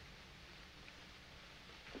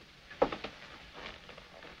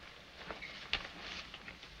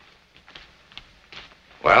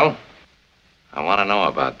 Well, I want to know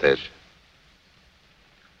about this.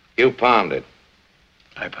 You palmed it.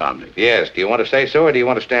 I palmed it. Yes. Do you want to say so, or do you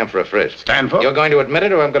want to stand for a frisk? Stand for? You're going to admit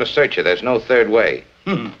it, or I'm going to search you. There's no third way.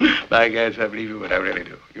 By guys, I believe you what I really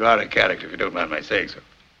do. You are a character, if you don't mind my saying so.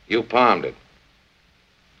 You palmed it.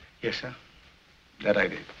 Yes, sir. That I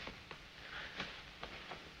did.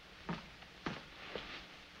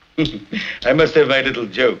 I must have my little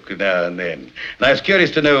joke now and then. And I was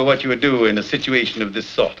curious to know what you would do in a situation of this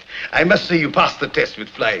sort. I must say you passed the test with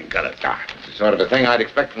flying colors. It's the sort of a thing I'd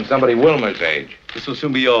expect from somebody Wilmer's age. This will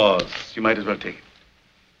soon be yours. You might as well take it.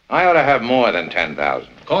 I ought to have more than 10,000.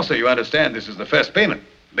 Of course, sir, you understand this is the first payment.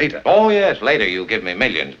 Later. Oh, yes, later you'll give me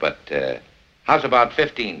millions, but how's about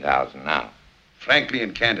 15,000 now? Frankly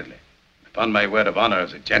and candidly, upon my word of honor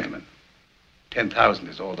as a gentleman, 10,000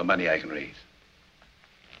 is all the money I can raise.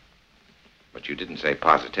 But you didn't say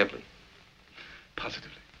positively.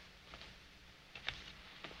 Positively.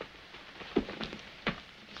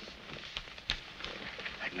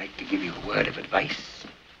 I'd like to give you a word of advice.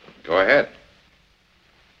 Go ahead.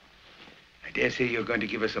 I dare say you're going to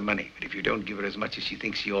give her some money, but if you don't give her as much as she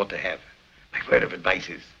thinks she ought to have, my word of advice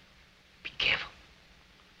is, be careful.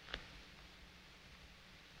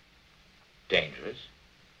 Dangerous.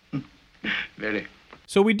 Very.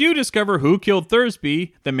 So we do discover who killed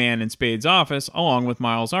Thursby, the man in Spade's office, along with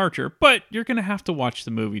Miles Archer, but you're going to have to watch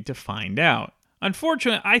the movie to find out.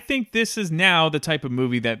 Unfortunately, I think this is now the type of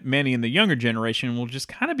movie that many in the younger generation will just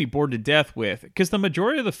kind of be bored to death with, because the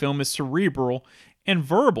majority of the film is cerebral and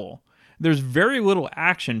verbal. There's very little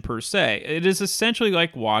action per se. It is essentially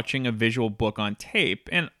like watching a visual book on tape,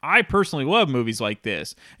 and I personally love movies like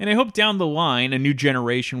this, and I hope down the line a new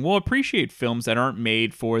generation will appreciate films that aren't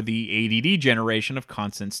made for the ADD generation of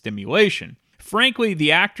constant stimulation. Frankly,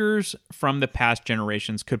 the actors from the past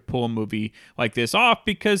generations could pull a movie like this off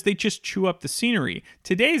because they just chew up the scenery.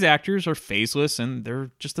 Today's actors are faceless and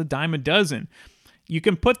they're just a dime a dozen. You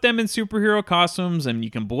can put them in superhero costumes and you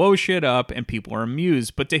can blow shit up and people are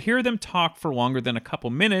amused, but to hear them talk for longer than a couple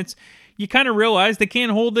minutes, you kind of realize they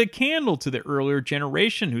can't hold a candle to the earlier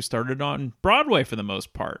generation who started on Broadway for the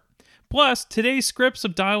most part. Plus, today's scripts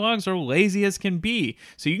of dialogues are lazy as can be,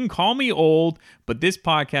 so you can call me old, but this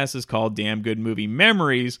podcast is called Damn Good Movie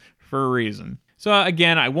Memories for a reason. So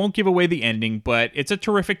again, I won't give away the ending, but it's a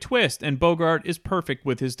terrific twist, and Bogart is perfect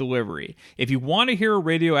with his delivery. If you want to hear a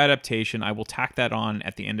radio adaptation, I will tack that on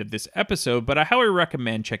at the end of this episode, but I highly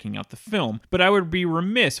recommend checking out the film. But I would be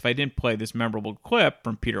remiss if I didn't play this memorable clip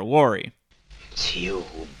from Peter Lorre. It's you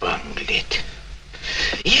who bungled it.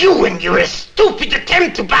 You and your stupid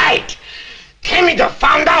attempt to buy it. Temido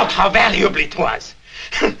found out how valuable it was.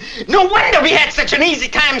 No wonder we had such an easy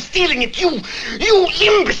time stealing it. You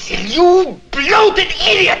imbecile, you bloated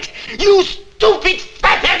idiot, you stupid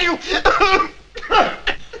fathead,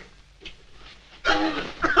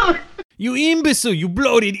 You imbecile, you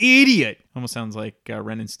bloated idiot. Almost sounds like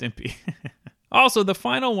Ren and Stimpy. Also, the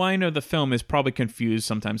final line of the film is probably confused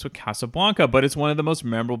sometimes with Casablanca, but it's one of the most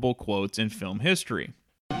memorable quotes in film history.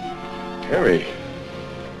 Harry,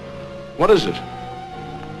 what is it?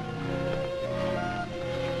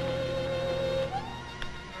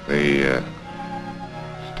 The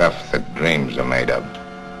stuff that dreams are made of.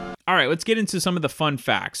 All right, let's get into some of the fun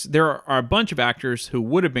facts. There are a bunch of actors who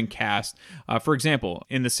would have been cast. For example,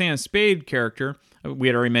 in the Sam Spade character, we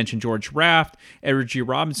had already mentioned George Raft. Edward G.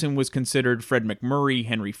 Robinson was considered. Fred McMurray,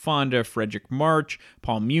 Henry Fonda, Frederick March,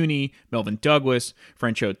 Paul Muni, Melvin Douglas,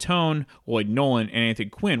 French O'Tone, Lloyd Nolan, and Anthony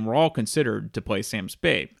Quinn were all considered to play Sam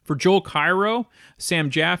Spade. For Joel Cairo,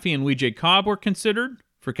 Sam Jaffe and Lee J. Cobb were considered.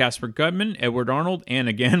 For Caspar Gutman, Edward Arnold, and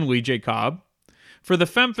again, Lee J. Cobb. For the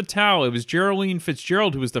femme fatale, it was Geraldine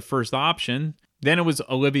Fitzgerald who was the first option. Then it was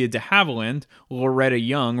Olivia de Havilland, Loretta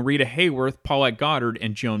Young, Rita Hayworth, Paulette Goddard,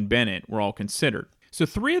 and Joan Bennett were all considered. So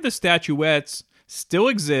 3 of the statuettes still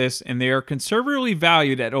exist, and they are conservatively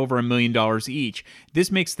valued at over $1 million each.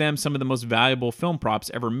 This makes them some of the most valuable film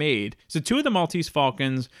props ever made. So 2 of the Maltese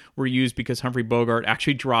Falcons were used because Humphrey Bogart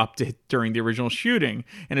actually dropped it during the original shooting,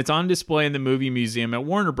 and it's on display in the movie museum at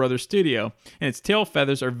Warner Brothers Studio, and its tail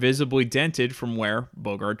feathers are visibly dented from where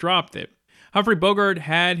Bogart dropped it. Humphrey Bogart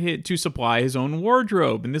had to supply his own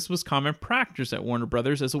wardrobe, and this was common practice at Warner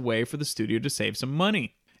Brothers as a way for the studio to save some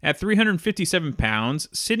money. At 357 pounds,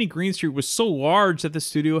 Sidney Greenstreet was so large that the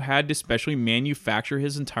studio had to specially manufacture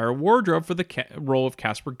his entire wardrobe for the role of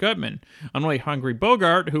Caspar Gutman. Unlike Humphrey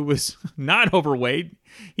Bogart, who was not overweight,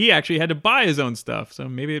 he actually had to buy his own stuff, so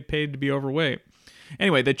maybe it paid to be overweight.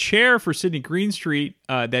 Anyway, the chair for Sidney Greenstreet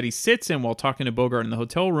that he sits in while talking to Bogart in the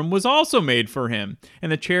hotel room was also made for him.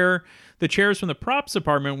 And the chairs from the props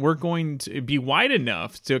department weren't going to be wide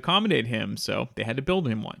enough to accommodate him, so they had to build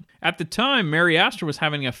him one. At the time, Mary Astor was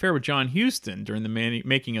having an affair with John Huston during the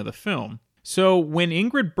making of the film. So when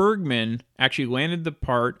Ingrid Bergman actually landed the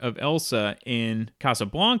part of Elsa in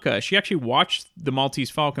Casablanca, she actually watched The Maltese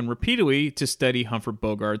Falcon repeatedly to study Humphrey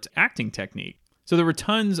Bogart's acting technique. So there were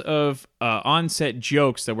tons of on-set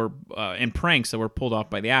jokes that were and pranks that were pulled off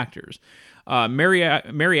by the actors. Mary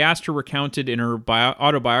Astor recounted in her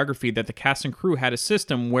autobiography that the cast and crew had a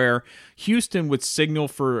system where Huston would signal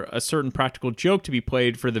for a certain practical joke to be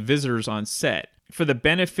played for the visitors on set. For the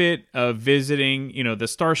benefit of visiting, the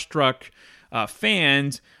starstruck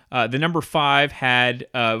fans, the number 5 had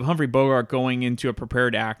Humphrey Bogart going into a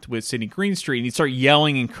prepared act with Sidney Greenstreet, and he'd start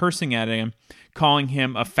yelling and cursing at him, calling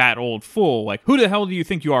him a fat old fool. Like, who the hell do you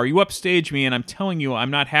think you are? You upstage me, and I'm telling you I'm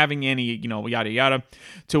not having any, yada yada.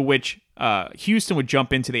 To which Huston would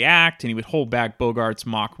jump into the act, and he would hold back Bogart's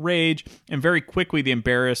mock rage, and very quickly the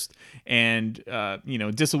embarrassed and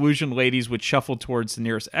disillusioned ladies would shuffle towards the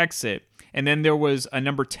nearest exit. And then there was a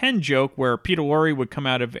number 10 joke where Peter Lorre would come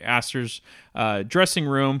out of Astor's dressing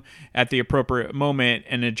room at the appropriate moment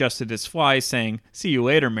and adjusted his fly, saying, "See you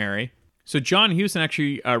later, Mary." So John Huston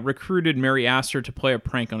actually recruited Mary Astor to play a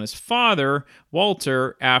prank on his father,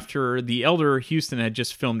 Walter, after the elder Huston had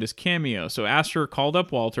just filmed his cameo. So Astor called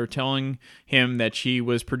up Walter, telling him that she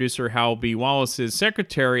was producer Hal B. Wallace's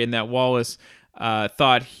secretary and that Wallace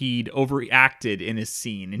thought he'd overreacted in his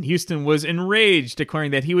scene. And Huston was enraged,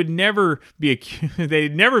 declaring that he would never be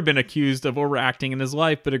they'd never been accused of overacting in his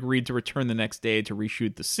life, but agreed to return the next day to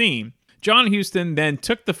reshoot the scene. John Huston then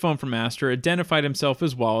took the phone from Astor, identified himself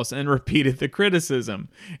as Wallace, and repeated the criticism.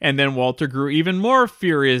 And then Walter grew even more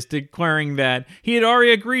furious, declaring that he had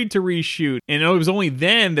already agreed to reshoot. And it was only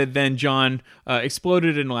then that John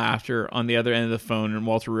exploded in laughter on the other end of the phone, and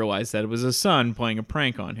Walter realized that it was his son playing a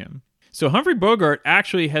prank on him. So Humphrey Bogart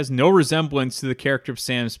actually has no resemblance to the character of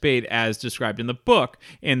Sam Spade as described in the book.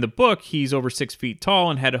 In the book, he's over 6 feet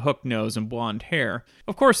tall and had a hooked nose and blonde hair.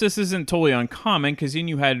 Of course, this isn't totally uncommon, because then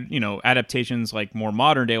you had, adaptations like more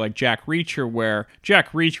modern day, like Jack Reacher, where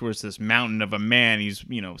Jack Reacher was this mountain of a man. He's,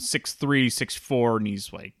 6'3", 6'4", and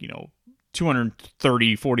he's like,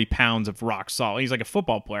 230, 40 pounds of rock solid. He's like a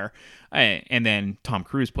football player. And then Tom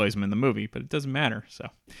Cruise plays him in the movie, but it doesn't matter. So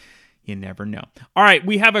you never know. All right,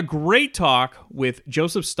 we have a great talk with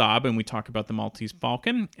Joseph Staub, and we talk about the Maltese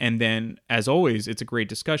Falcon. And then, as always, it's a great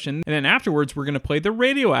discussion. And then afterwards, we're going to play the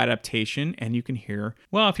radio adaptation, and you can hear,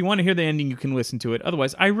 well, if you want to hear the ending, you can listen to it.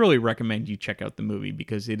 Otherwise, I really recommend you check out the movie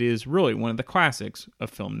because it is really one of the classics of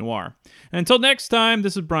film noir. And until next time,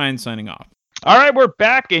 this is Brian signing off. All right, we're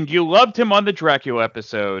back, and you loved him on the Dracula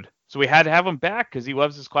episode. So we had to have him back because he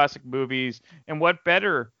loves his classic movies. And what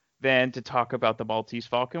better than to talk about the Maltese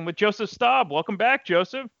Falcon with Joseph Staub. Welcome back,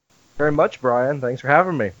 Joseph. Very much, Brian. Thanks for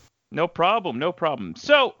having me. No problem, no problem.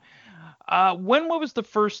 So, when was the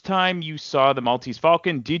first time you saw the Maltese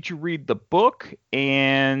Falcon? Did you read the book?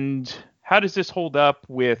 And how does this hold up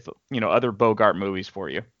with, other Bogart movies for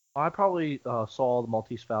you? I probably saw the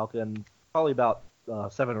Maltese Falcon probably about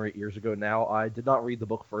 7 or 8 years ago now. I did not read the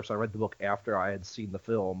book first. I read the book after I had seen the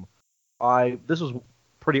film. This was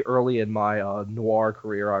pretty early in my noir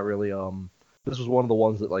career. I really this was one of the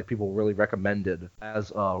ones that like people really recommended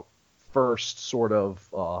as a first sort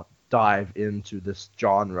of dive into this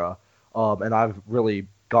genre, and I've really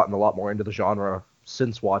gotten a lot more into the genre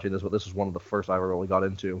since watching this, but this was one of the first I ever really got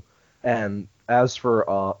into. And as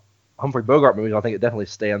for Humphrey Bogart movies, I think it definitely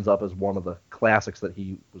stands up as one of the classics that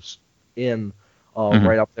he was in,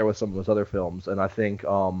 right up there with some of his other films. And I think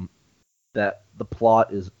that the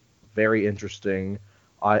plot is very interesting.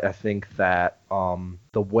 I think that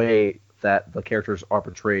the way that the characters are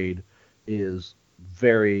portrayed is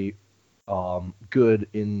very good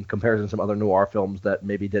in comparison to some other noir films that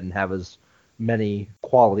maybe didn't have as many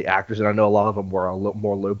quality actors. And I know a lot of them were a little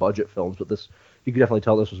more low-budget films, but this, you could definitely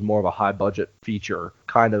tell this was more of a high-budget feature.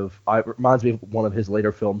 It reminds me of one of his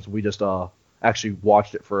later films. We just actually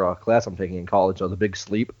watched it for a class I'm taking in college, The Big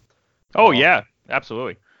Sleep. Oh, yeah,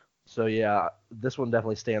 absolutely. So, yeah, this one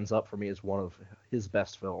definitely stands up for me as one of his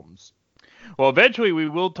best films. Well, eventually we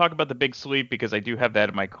will talk about The Big Sleep because I do have that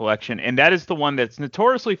in my collection, and that is the one that's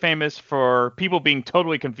notoriously famous for people being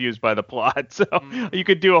totally confused by the plot. So you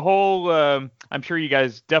could do a whole, I'm sure you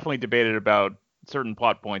guys definitely debated about certain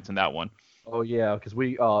plot points in that one. Oh, yeah, because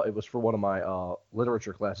it was for one of my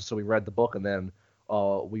literature classes, so we read the book and then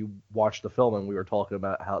we watched the film, and we were talking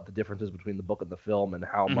about how the differences between the book and the film and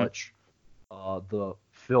how much the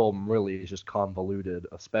film really is just convoluted,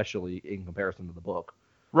 especially in comparison to the book.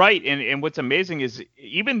 Right, and what's amazing is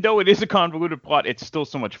even though it is a convoluted plot, it's still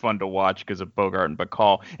so much fun to watch because of Bogart and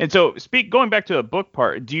Bacall. And so, going back to the book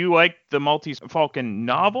part, do you like the Maltese Falcon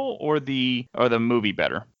novel or the movie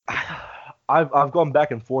better? I've gone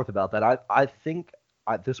back and forth about that. I think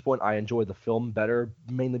at this point I enjoy the film better,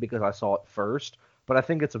 mainly because I saw it first. But I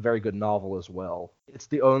think it's a very good novel as well. It's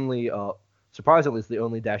the only, surprisingly, it's the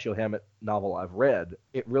only Dashiell Hammett novel I've read.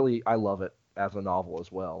 I love it as a novel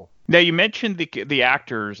as well. Now, you mentioned the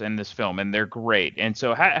actors in this film, and they're great. And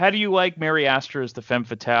so how do you like Mary Astor as the femme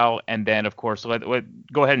fatale? And then, of course,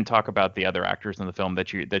 go ahead and talk about the other actors in the film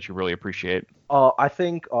that you really appreciate. I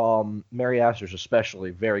think Mary Astor's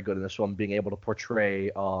especially very good in this film, being able to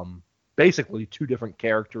portray basically two different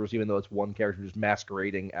characters, even though it's one character just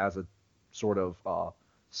masquerading as a sort of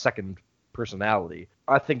second personality.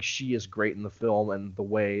 I think she is great in the film, and the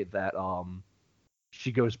way that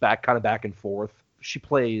she goes back and forth. She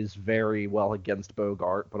plays very well against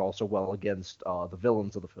Bogart, but also well against the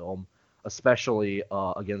villains of the film, especially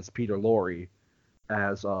against Peter Lorre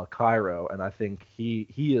as Cairo. And I think he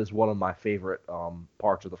is one of my favorite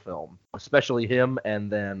parts of the film, especially him.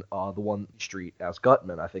 And then the one Street as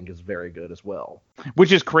Gutman, I think, is very good as well.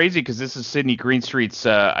 Which is crazy because this is Sidney Greenstreet's,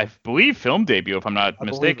 I believe, film debut, if I'm not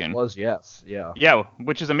mistaken. It was, yes, yeah. Yeah,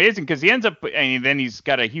 which is amazing because he ends up, and then he's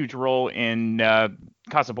got a huge role in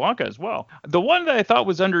Casablanca as well. The one that I thought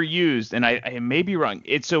was underused, and I may be wrong,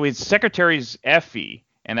 his secretary's Effie,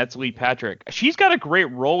 and that's Lee Patrick. She's got a great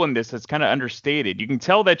role in this that's kind of understated. You can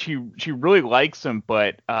tell that she really likes him,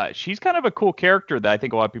 but she's kind of a cool character that I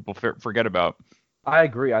think a lot of people forget about. I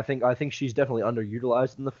agree. I think she's definitely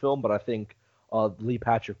underutilized in the film, but I think Lee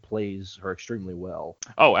Patrick plays her extremely well.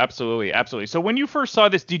 Oh, absolutely, absolutely. So when you first saw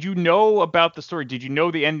this, did you know about the story? Did you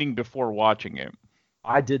know the ending before watching it?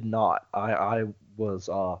 I did not. I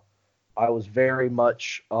was very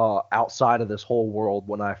much outside of this whole world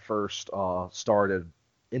when I first started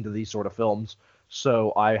into these sort of films,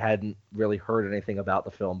 so I hadn't really heard anything about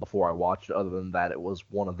the film before I watched it, other than that it was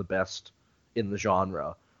one of the best in the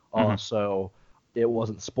genre. So it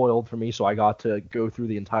wasn't spoiled for me, so I got to go through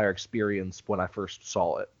the entire experience when I first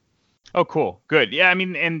saw it. Oh, cool. Good. Yeah, I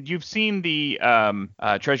mean, and you've seen the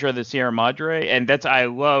Treasure of the Sierra Madre, and I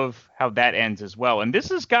love how that ends as well. And this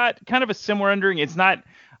has got kind of a similar ending. It's not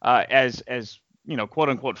as quote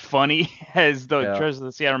unquote funny as the Yeah. Treasures of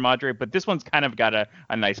the Sierra Madre, but this one's kind of got a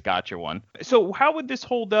nice gotcha one. So how would this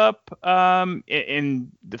hold up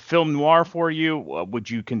in the film noir for you? Would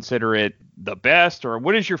you consider it the best, or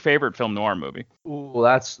what is your favorite film noir movie? Ooh,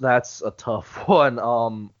 that's a tough one.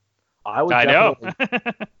 I would I know.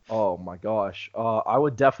 definitely. Oh my gosh. I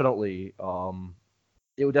would definitely.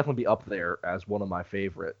 It would definitely be up there as one of my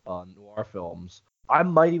favorite noir films. I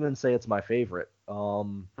might even say it's my favorite.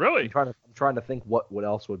 Really? I'm trying to think what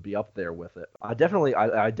else would be up there with it. I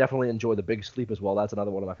definitely enjoy The Big Sleep as well. That's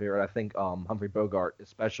another one of my favorite. I think Humphrey Bogart,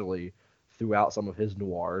 especially throughout some of his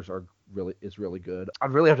noirs, is really good.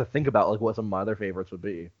 I'd really have to think about like what some of my other favorites would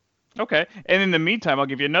be. Okay. And in the meantime, I'll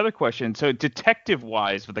give you another question. So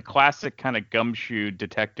detective-wise, with the classic kind of gumshoe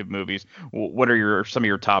detective movies, what are some of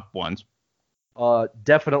your top ones?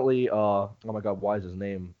 Definitely. Oh my God, why is his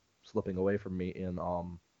name slipping away from me?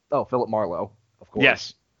 Philip Marlowe, of course.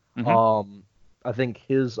 Yes. Mm-hmm. I think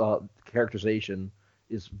his characterization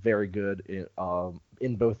is very good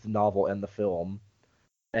in both the novel and the film,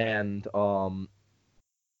 and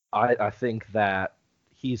I think that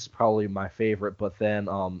he's probably my favorite. But then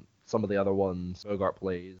some of the other ones Bogart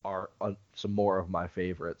plays are some more of my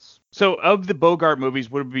favorites. So of the Bogart movies,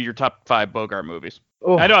 what would be your top 5 Bogart movies?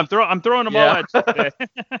 Oh, I know I'm throwing them all at you today.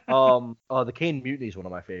 The Caine Mutiny is one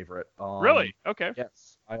of my favorite. Really? Okay.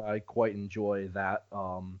 Yes, I quite enjoy that.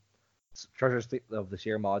 Treasures of the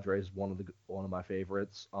Sierra Madre is one of my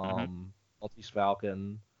favorites. Maltese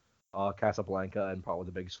Falcon, Casablanca, and probably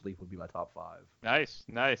The Big Sleep would be my top 5.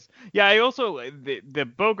 Nice. Yeah, I also the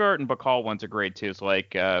Bogart and Bacall ones are great too. It's like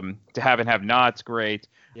To Have and Have Not's great.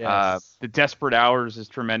 Yes. The Desperate Hours is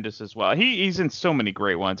tremendous as well. He's in so many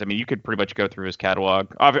great ones. I mean, you could pretty much go through his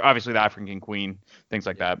catalog. Obviously, The African Queen, things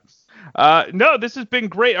like that. No, this has been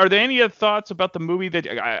great. Are there any other thoughts about the movie that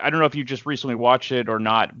I don't know if you just recently watched it or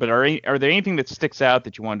not, but are there anything that sticks out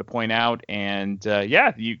that you wanted to point out? And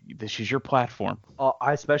this is your platform.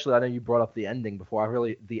 I know you brought up the ending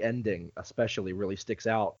before. The ending especially really sticks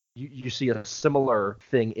out. You see a similar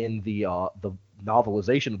thing in the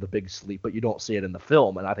novelization of The Big Sleep, but you don't see it in the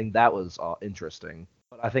film, and I think that was interesting.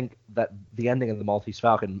 But I think that the ending of The Maltese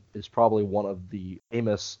Falcon is probably one of the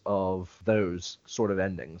famous of those sort of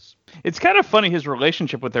endings. It's kind of funny, his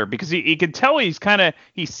relationship with her, because he can tell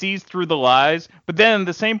he sees through the lies, but then at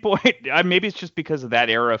the same point, maybe it's just because of that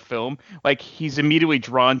era of film, like he's immediately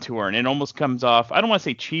drawn to her, and it almost comes off, I don't want to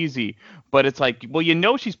say cheesy, but it's like,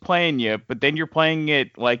 well, she's playing you, but then you're playing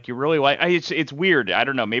it like you really like. It's weird. I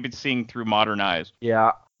don't know. Maybe it's seeing through modern eyes.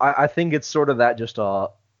 Yeah, I think it's sort of that just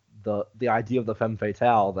the idea of the femme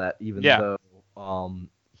fatale, that even though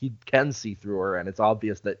he can see through her and it's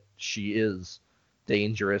obvious that she is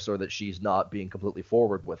dangerous or that she's not being completely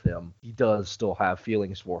forward with him, he does still have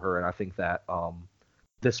feelings for her, and I think that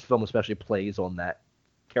this film especially plays on that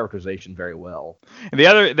characterization very well. And the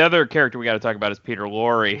other character we got to talk about is Peter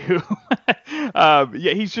Lorre, who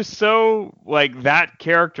he's just so like that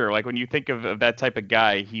character. Like when you think of that type of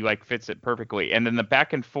guy, he like fits it perfectly. And then the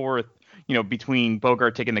back and forth, between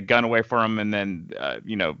Bogart taking the gun away from him and then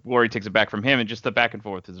Lorre takes it back from him, and just the back and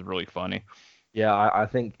forth is really funny. Yeah, I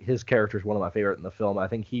think his character is one of my favorite in the film. I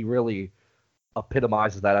think he really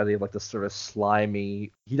epitomizes that idea of like the sort of slimy.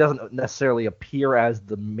 He doesn't necessarily appear as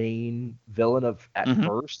the main villain at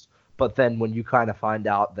first, but then when you kind of find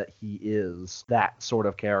out that he is that sort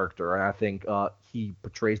of character, and I think he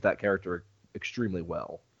portrays that character extremely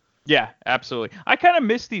well. Yeah, absolutely. I kind of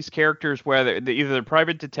miss these characters where either they're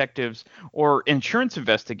private detectives or insurance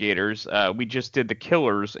investigators. We just did The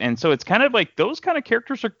Killers, and so it's kind of like those kind of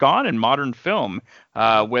characters are gone in modern film,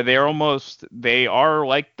 where they are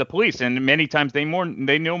like the police, and many times they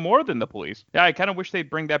know more than the police. Yeah, I kind of wish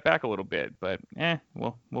they'd bring that back a little bit, but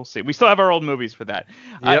we'll see. We still have our old movies for that.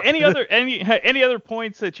 Yep. Any other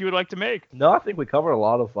points that you would like to make? No, I think we covered a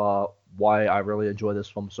lot of why I really enjoy this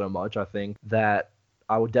film so much. I think that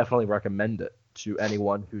I would definitely recommend it to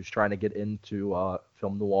anyone who's trying to get into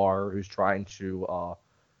film noir, who's trying to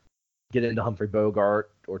get into Humphrey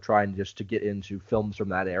Bogart, or trying just to get into films from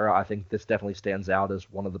that era. I think this definitely stands out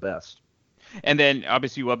as one of the best. And then,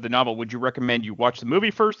 obviously, you love the novel. Would you recommend you watch the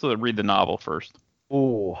movie first or read the novel first?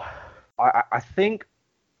 Ooh, I think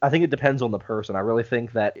it depends on the person. I really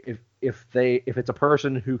think that if it's a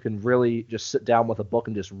person who can really just sit down with a book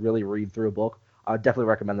and just really read through a book, I would definitely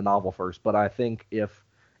recommend the novel first. But I think if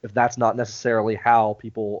that's not necessarily how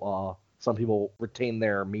some people retain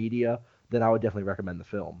their media, then I would definitely recommend the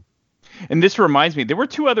film. And this reminds me, there were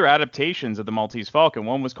 2 other adaptations of The Maltese Falcon.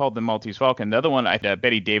 One was called The Maltese Falcon. The other one, I had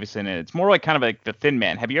Betty Davis in it. It's more like kind of like The Thin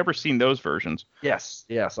Man. Have you ever seen those versions? Yes,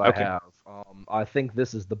 I have. I think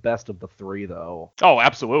this is the best of the three, though. Oh,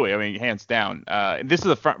 absolutely. I mean, hands down. This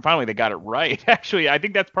is finally they got it right. Actually, I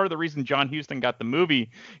think that's part of the reason John Huston got the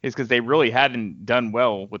movie is because they really hadn't done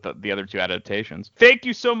well with the other two adaptations. Thank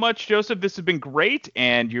you so much, Joseph. This has been great,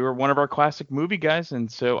 and you are one of our classic movie guys. And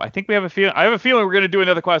so I think I have a feeling we're going to do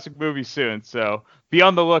another classic movie soon. So be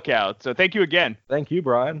on the lookout. So thank you again. Thank you,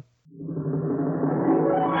 Brian.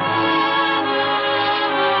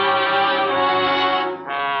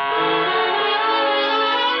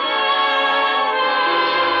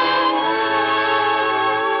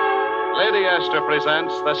 Lady Esther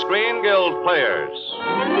presents the Screen Guild Players.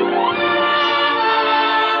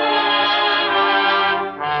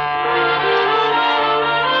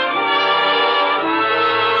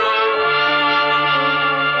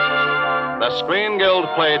 The Screen Guild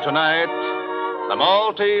play tonight, The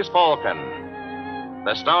Maltese Falcon.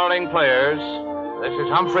 The starring players, This is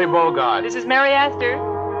Humphrey Bogart. This is Mary Astor.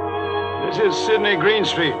 This is Sidney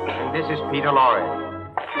Greenstreet. And this is Peter Lorre.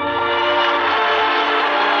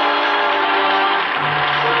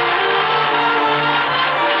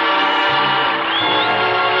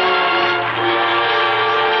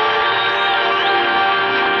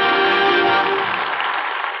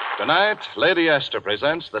 Tonight, Lady Esther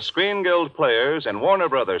presents the Screen Guild Players in Warner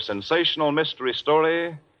Brothers' sensational mystery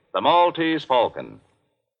story, The Maltese Falcon.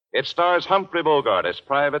 It stars Humphrey Bogart as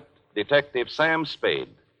Private Detective Sam Spade,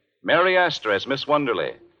 Mary Astor as Miss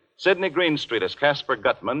Wonderly, Sidney Greenstreet as Caspar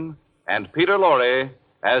Gutman, and Peter Lorre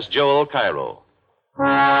as Joel Cairo.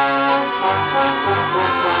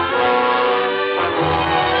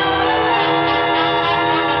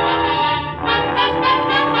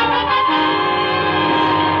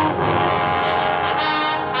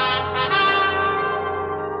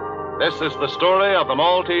 This is the story of the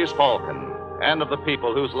Maltese Falcon and of the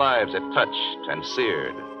people whose lives it touched and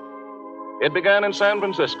seared. It began in San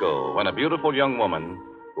Francisco when a beautiful young woman,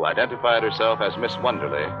 who identified herself as Miss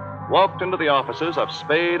Wonderly, walked into the offices of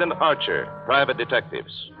Spade and Archer, private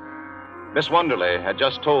detectives. Miss Wonderly had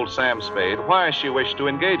just told Sam Spade why she wished to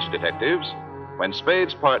engage detectives when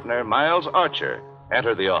Spade's partner, Miles Archer,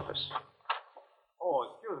 entered the office. Oh,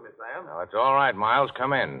 excuse me, Sam. No, it's all right, Miles.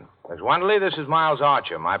 Come in. Miss Wonderly, this is Miles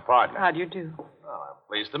Archer, my partner. How do you do? Well, I'm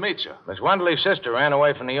pleased to meet you. Miss Wonderly's sister ran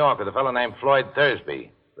away from New York with a fellow named Floyd Thursby.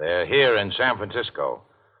 They're here in San Francisco.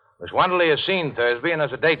 Miss Wonderly has seen Thursby and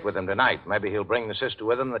has a date with him tonight. Maybe he'll bring the sister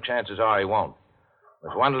with him. The chances are he won't.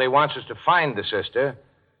 Miss Wonderly wants us to find the sister,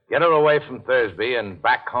 get her away from Thursby, and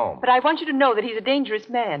back home. But I want you to know that he's a dangerous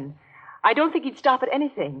man. I don't think he'd stop at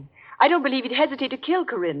anything. I don't believe he'd hesitate to kill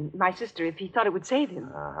Corinne, my sister, if he thought it would save him.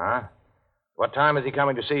 Uh-huh. What time is he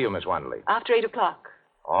coming to see you, Miss Wonderly? After 8 o'clock.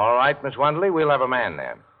 All right, Miss Wonderly, we'll have a man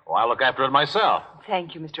there. Oh, I'll look after it myself.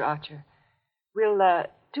 Thank you, Mr. Archer. Will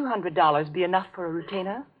 $200 be enough for a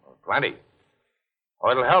retainer? Plenty.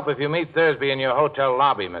 Oh, it'll help if you meet Thursby in your hotel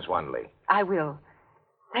lobby, Miss Wonderly. I will.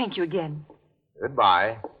 Thank you again.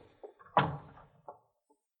 Goodbye.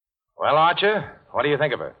 Well, Archer, what do you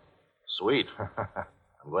think of her? Sweet.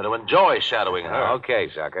 I'm going to enjoy shadowing her. Okay,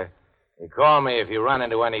 sucker. You call me if you run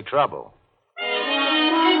into any trouble.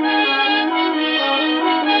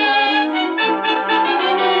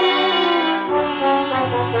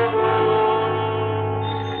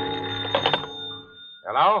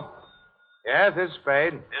 Hello? Yes, it's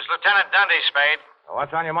Spade. This is Lieutenant Dundee, Spade.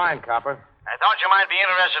 What's on your mind, Copper? I thought you might be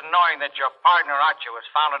interested in knowing that your partner, Archer, was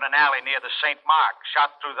found in an alley near the St. Mark,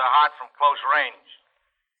 shot through the heart from close range.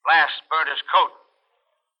 Blast burnt his coat.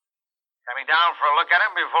 Coming down for a look at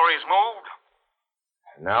him before he's moved?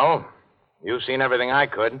 No. You've seen everything I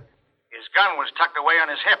could. His gun was tucked away on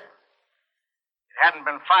his hip. It hadn't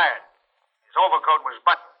been fired. His overcoat was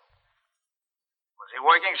buttoned. Was he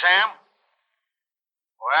working, Sam?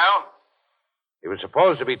 Well? He was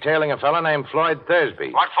supposed to be tailing a fellow named Floyd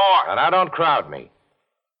Thursby. What for? But now don't crowd me.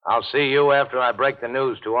 I'll see you after I break the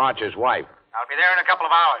news to Archer's wife. I'll be there in a couple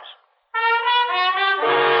of hours.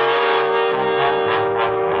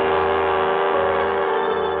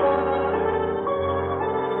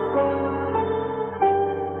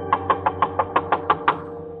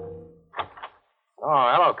 Oh,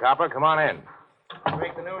 hello, Copper. Come on in.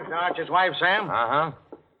 Break the news to Archer's wife, Sam? Uh-huh.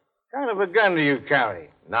 What kind of a gun do you carry?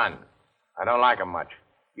 None. I don't like 'em much.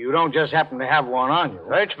 You don't just happen to have one on you.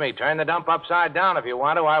 Search me. Turn the dump upside down if you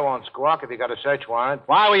want to. I won't squawk if you got a search warrant.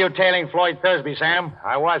 Why were you tailing Floyd Thursby, Sam?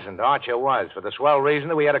 I wasn't. Archer was, for the swell reason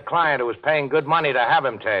that we had a client who was paying good money to have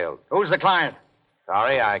him tailed. Who's the client?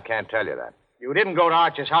 Sorry, I can't tell you that. You didn't go to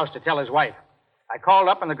Archer's house to tell his wife. I called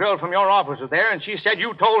up and the girl from your office was there, and she said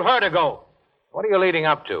you told her to go. What are you leading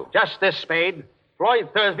up to? Just this, Spade. Floyd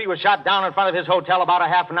Thursby was shot down in front of his hotel about a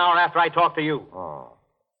half an hour after I talked to you. Oh.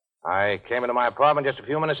 I came into my apartment just a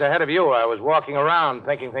few minutes ahead of you. I was walking around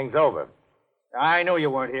thinking things over. I knew you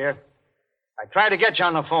weren't here. I tried to get you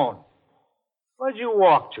on the phone. Where'd you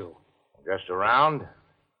walk to? Just around.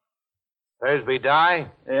 Thursby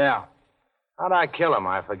die? Yeah. How'd I kill him?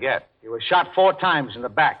 I forget. He was shot 4 times in the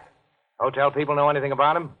back. Hotel people know anything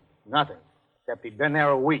about him? Nothing. Except he'd been there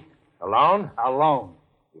a week. Alone? Alone.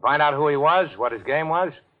 You find out who he was? What his game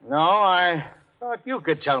was? No, I thought you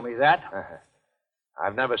could tell me that.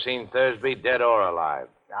 I've never seen Thursby dead or alive.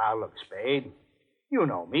 Now, look, Spade. You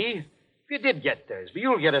know me. If you did get Thursby,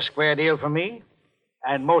 you'll get a square deal from me.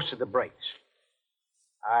 And most of the breaks.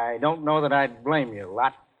 I don't know that I'd blame you a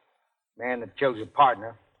lot. Man that killed your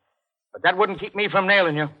partner. But that wouldn't keep me from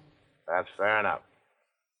nailing you. That's fair enough.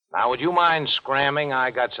 Now, would you mind scramming?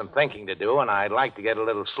 I got some thinking to do, and I'd like to get a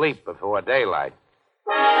little sleep before daylight.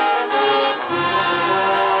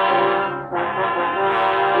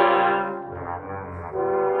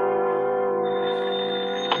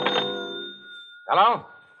 Hello?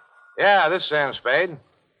 Yeah, this is Sam Spade.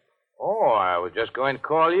 Oh, I was just going to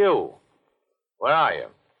call you. Where are you?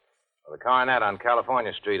 The Coronet on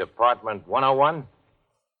California Street, apartment 101?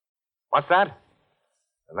 What's that?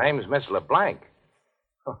 The name's Miss LeBlanc.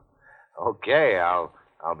 Okay, I'll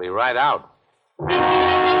be right out.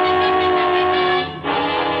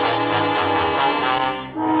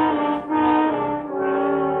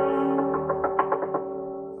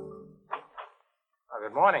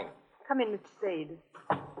 Good morning. Come in, Mr. Spade.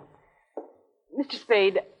 Mr.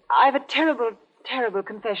 Spade, I've a terrible, terrible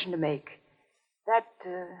confession to make. That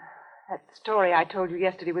story I told you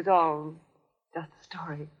yesterday was all just a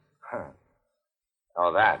story.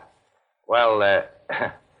 Oh, that. Well,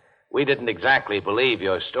 we didn't exactly believe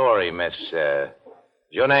your story, Miss. Is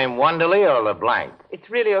your name Wonderly or LeBlanc? It's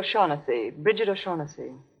really O'Shaughnessy, Bridget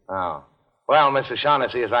O'Shaughnessy. Oh. Well, Miss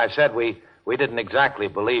O'Shaughnessy, as I said, we didn't exactly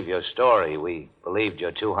believe your story. We believed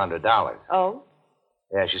your $200. Oh?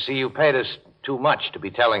 Yes, you see, you paid us too much to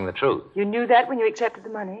be telling the truth. You knew that when you accepted the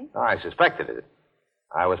money? Oh, I suspected it.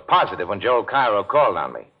 I was positive when Joel Cairo called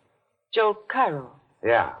on me. Joel Cairo?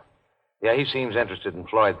 Yeah. Yeah, he seems interested in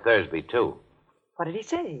Floyd Thursby, too. What did he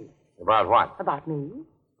say? About what? About me?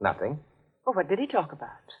 Nothing. Well, what did he talk about?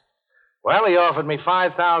 Well, he offered me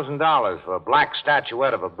 $5,000 for a black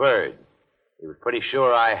statuette of a bird. He was pretty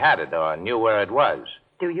sure I had it or knew where it was.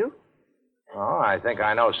 Do you? Oh, I think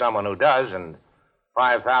I know someone who does, and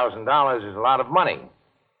 $5,000 is a lot of money.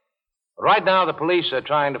 Right now, the police are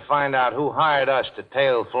trying to find out who hired us to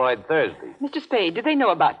tail Floyd Thursby. Mr. Spade, do they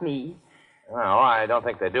know about me? No, I don't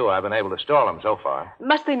think they do. I've been able to stall them so far.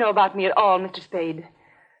 Must they know about me at all, Mr. Spade?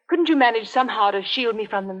 Couldn't you manage somehow to shield me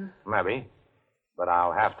from them? Maybe. But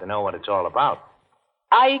I'll have to know what it's all about.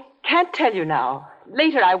 I can't tell you now.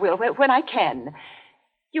 Later I will, when I can.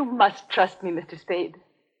 You must trust me, Mr. Spade.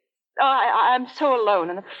 Oh, I'm so alone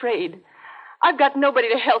and afraid. I've got nobody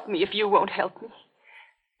to help me if you won't help me.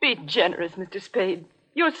 Be generous, Mr. Spade.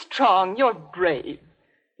 You're strong. You're brave.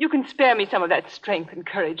 You can spare me some of that strength and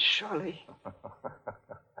courage, surely.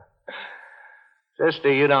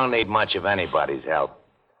 Sister, you don't need much of anybody's help.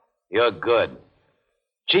 You're good.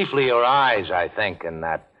 Chiefly your eyes, I think, and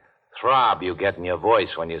that throb you get in your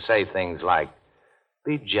voice when you say things like,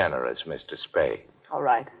 be generous, Mr. Spade. All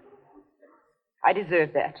right. I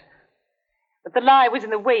deserve that. But the lie was in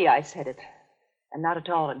the way I said it, and not at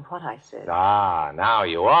all in what I said. Ah, now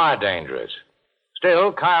you are dangerous.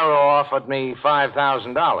 Still, Cairo offered me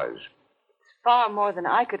 $5,000. It's far more than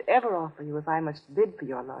I could ever offer you if I must bid for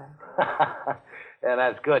your loyalty. Yeah,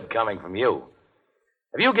 that's good coming from you.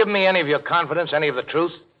 Have you given me any of your confidence, any of the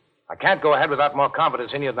truth? I can't go ahead without more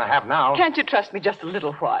confidence in you than I have now. Can't you trust me just a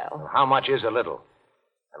little while? Well, how much is a little?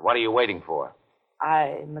 And what are you waiting for?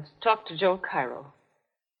 I must talk to Joel Cairo.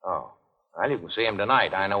 Oh. Well, you can see him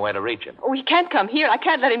tonight. I know where to reach him. Oh, he can't come here. I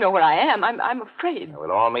can't let him know where I am. I'm afraid.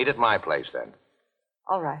 We'll all meet at my place, then.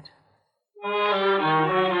 All right.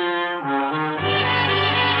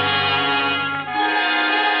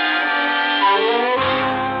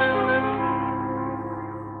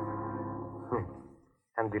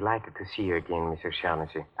 I'm delighted to see you again, Miss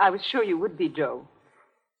O'Shaughnessy. I was sure you would be, Joe.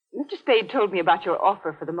 Mr. Spade told me about your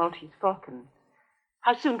offer for the Maltese Falcon.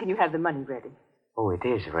 How soon can you have the money ready? Oh, it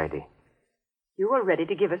is ready. You are ready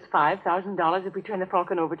to give us $5,000 if we turn the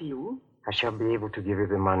Falcon over to you? I shall be able to give you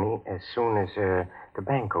the money as soon as the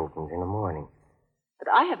bank opens in the morning.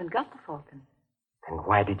 But I haven't got the Falcon. Then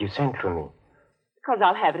why did you send for me? Because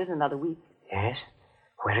I'll have it in another week. Yes?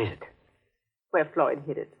 Where is it? Where Floyd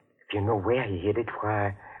hid it. If you know where he hid it,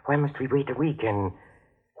 why must we wait a week? And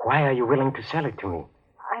why are you willing to sell it to me?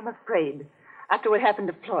 I'm afraid. After what happened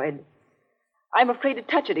to Floyd, I'm afraid to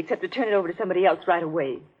touch it except to turn it over to somebody else right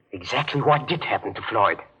away. Exactly what did happen to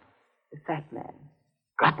Floyd? The fat man.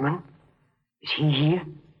 Gutman? Is he here?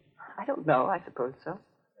 I don't know. I suppose so.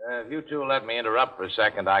 If you two let me interrupt for a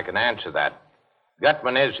second, I can answer that.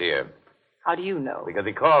 Gutman is here. How do you know? Because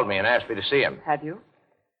he called me and asked me to see him. Have you?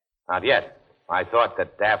 Not yet. I thought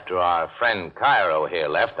that after our friend Cairo here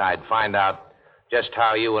left, I'd find out just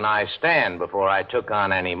how you and I stand before I took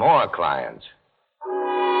on any more clients.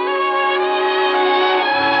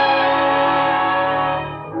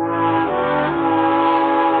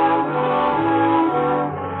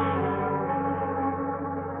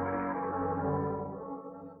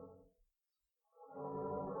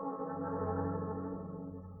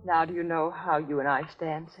 Now do you know how you and I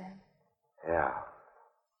stand, Sam? Yeah.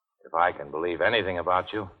 If I can believe anything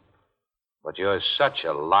about you. But you're such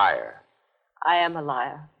a liar. I am a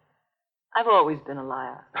liar. I've always been a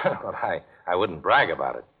liar. Well, I wouldn't brag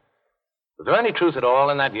about it. Was there any truth at all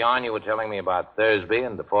in that yarn you were telling me about Thursby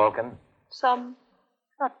and the Falcon? Some.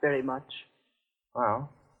 Not very much.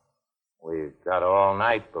 Well, we've got all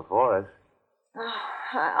night before us.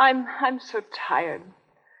 I'm so tired.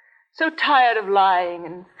 So tired of lying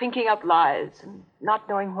and thinking up lies and not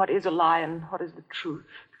knowing what is a lie and what is the truth.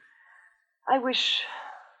 I wish...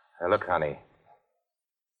 Hey, look, honey.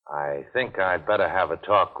 I think I'd better have a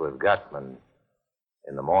talk with Gutman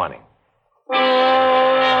in the morning.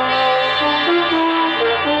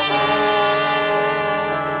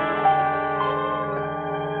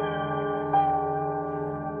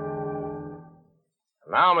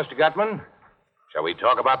 Now, Mr. Gutman, shall we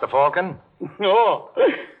talk about the Falcon? Oh,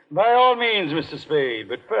 by all means, Mr. Spade.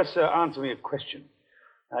 But first, answer me a question.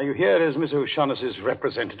 Are you here as Miss O'Shaughnessy's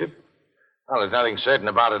representative? Well, there's nothing certain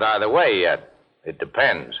about it either way yet. It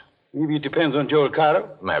depends. Maybe it depends on Joel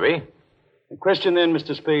Cairo? Maybe. The question then,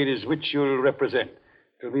 Mr. Spade, is which you'll represent.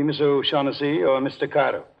 It'll be Miss O'Shaughnessy or Mr.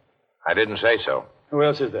 Cairo. I didn't say so. Who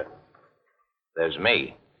else is there? There's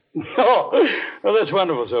me. Oh, well, that's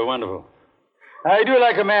wonderful, sir, wonderful. I do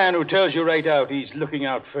like a man who tells you right out he's looking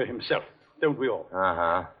out for himself. Don't we all?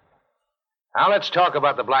 Uh-huh. Now let's talk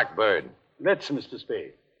about the Blackbird. Let's, Mr.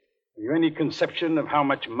 Spade. Have you any conception of how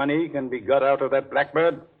much money can be got out of that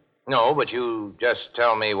Blackbird? No, but you just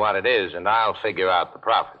tell me what it is, and I'll figure out the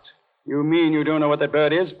profits. You mean you don't know what that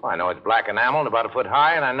bird is? Well, I know it's black enamel and about a foot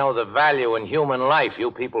high, and I know the value in human life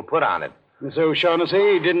you people put on it. Miss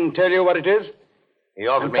O'Shaughnessy didn't tell you what it is? He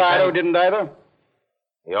offered and me Cairo didn't either?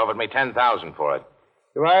 He offered me $10,000 for it.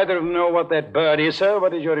 Do either of them know what that bird is, sir?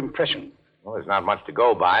 What is your impression? Well, there's not much to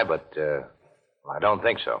go by, but I don't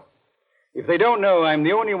think so. If they don't know, I'm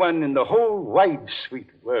the only one in the whole wide, sweet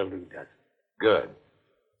world who does. Good.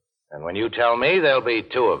 And when you tell me, there'll be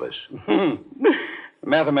two of us.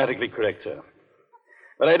 Mathematically correct, sir.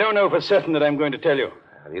 But I don't know for certain that I'm going to tell you.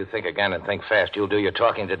 If you think again and think fast, you'll do your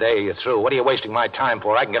talking today or you're through. What are you wasting my time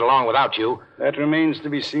for? I can get along without you. That remains to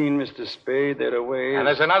be seen, Mr. Spade. There are ways... And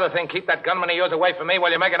there's another thing. Keep that gunman of yours away from me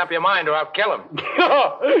while you're making up your mind, or I'll kill him.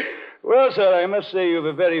 Well, sir, I must say you have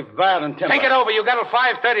a very violent temper. Think it over. You got till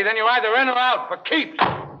 5:30, then you're either in or out for keeps.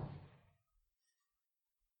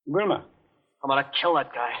 Wilma. I'm going to kill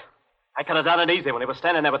that guy. I could have done it easy when he was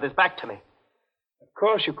standing there with his back to me. Of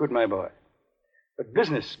course you could, my boy. But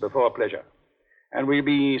business before pleasure. And we'll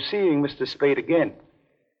be seeing Mr. Spade again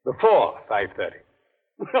before 5:30.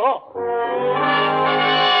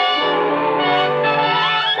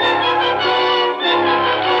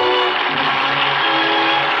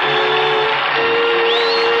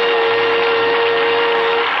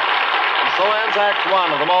 So ends Act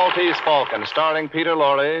One of The Maltese Falcon, starring Peter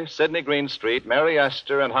Lorre, Sidney Greenstreet, Mary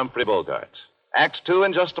Esther, and Humphrey Bogart. Act Two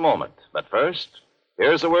in just a moment. But first,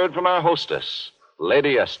 here's a word from our hostess,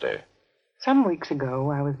 Lady Esther. Some weeks ago,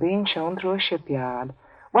 I was being shown through a shipyard,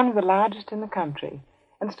 one of the largest in the country,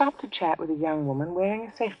 and stopped to chat with a young woman wearing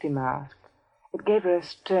a safety mask. It gave her a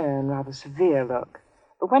stern, rather severe look,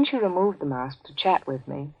 but when she removed the mask to chat with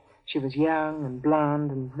me, she was young and blonde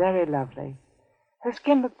and very lovely. Her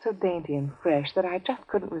skin looked so dainty and fresh that I just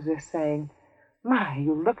couldn't resist saying, "My,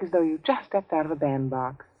 you look as though you just stepped out of a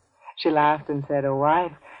bandbox." She laughed and said, "Oh,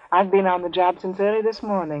 I've been on the job since early this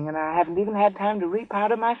morning, and I haven't even had time to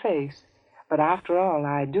repowder my face. But after all,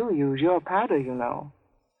 I do use your powder, you know."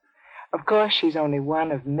 Of course, she's only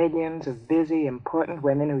one of millions of busy, important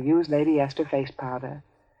women who use Lady Esther face powder,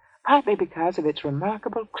 partly because of its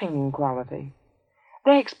remarkable clinging quality.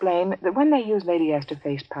 They explain that when they use Lady Esther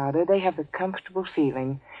face powder, they have the comfortable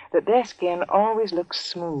feeling that their skin always looks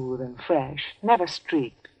smooth and fresh, never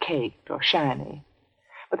streaked, caked, or shiny.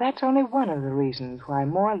 But that's only one of the reasons why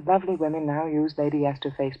more lovely women now use Lady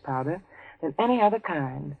Esther face powder than any other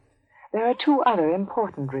kind. There are two other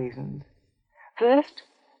important reasons. First,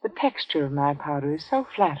 The texture of my powder is so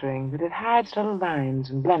flattering that it hides little lines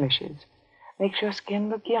and blemishes, makes your skin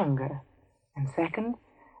look younger. And second,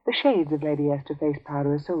 the shades of Lady Esther face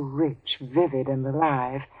powder are so rich, vivid, and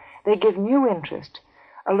alive, they give new interest,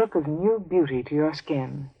 a look of new beauty to your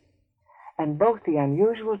skin. And both the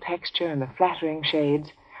unusual texture and the flattering shades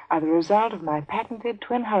are the result of my patented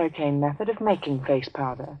twin hurricane method of making face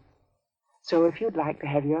powder. So if you'd like to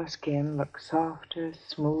have your skin look softer,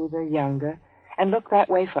 smoother, younger, and look that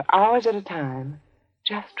way for hours at a time,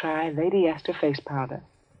 just try Lady Esther face powder.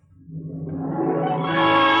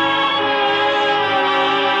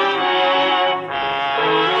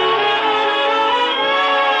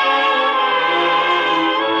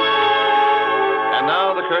 And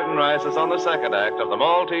now the curtain rises on the second act of The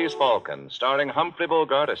Maltese Falcon, starring Humphrey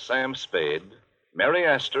Bogart as Sam Spade, Mary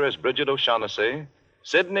Astor as Bridget O'Shaughnessy,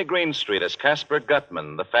 Sidney Greenstreet as Casper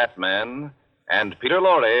Gutman, the Fat Man, and Peter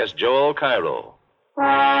Lorre as Joel Cairo.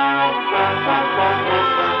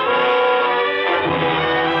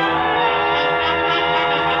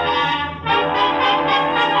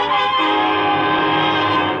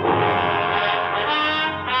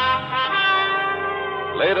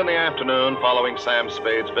 Late in the afternoon, following Sam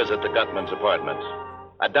Spade's visit to Gutman's apartment,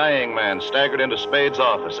 a dying man staggered into Spade's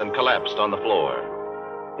office and collapsed on the floor.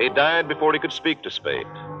 He died before he could speak to Spade,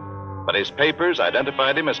 but his papers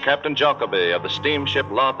identified him as Captain Jacoby of the steamship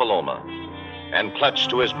La Paloma, and clutched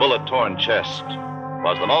to his bullet-torn chest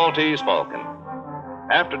was the Maltese Falcon.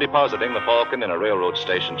 After depositing the Falcon in a railroad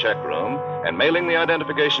station check room and mailing the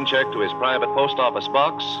identification check to his private post office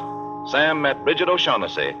box, Sam met Bridget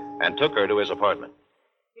O'Shaughnessy and took her to his apartment.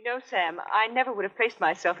 You know, Sam, I never would have placed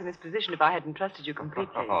myself in this position if I hadn't trusted you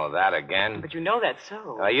completely. Oh, that again? But you know that's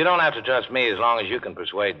so. You don't have to trust me as long as you can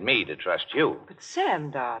persuade me to trust you. But Sam,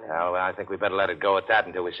 darling. Well, I think we better let it go at that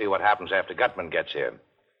until we see what happens after Gutman gets here.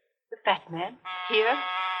 The fat man? Here?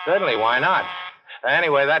 Certainly, why not?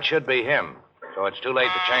 Anyway, that should be him. So it's too late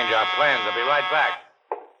to change our plans. I'll be right back.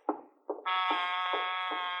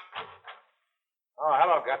 Oh,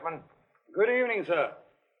 hello, Gutman. Good evening, sir.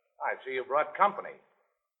 I see you brought company.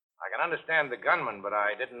 I can understand the gunman, but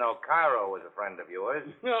I didn't know Cairo was a friend of yours.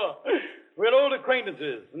 No, we're old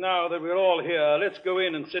acquaintances. Now that we're all here, let's go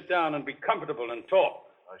in and sit down and be comfortable and talk.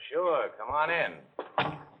 Oh, sure. Come on in.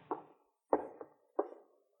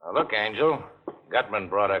 Now, look, Angel. Gutman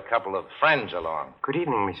brought a couple of friends along. Good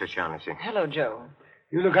evening, Mr. Shaughnessy. Hello, Joe.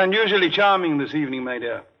 You look unusually charming this evening, my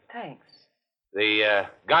dear. Thanks. The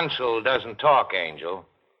Gunsel doesn't talk, Angel.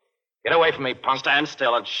 Get away from me, punk. Stand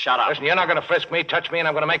still and shut up. Listen, you're not going to frisk me, touch me, and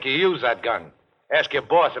I'm going to make you use that gun. Ask your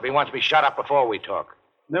boss if he wants me shut up before we talk.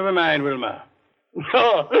 Never mind, Wilma.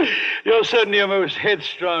 Oh, you're certainly a most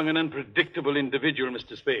headstrong and unpredictable individual,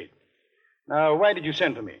 Mr. Spade. Now, why did you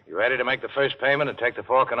send for me? You ready to make the first payment and take the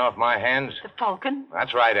Falcon off my hands? The Falcon?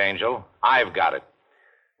 That's right, Angel. I've got it.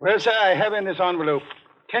 Well, sir, I have in this envelope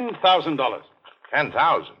 $10,000.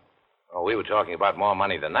 $10,000? Oh, we were talking about more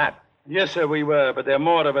money than that. Yes, sir, we were, but there are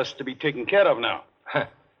more of us to be taken care of now.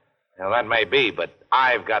 Well, that may be, but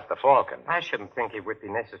I've got the Falcon. I shouldn't think it would be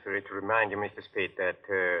necessary to remind you, Mr. Spade, that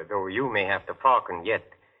though you may have the Falcon, yet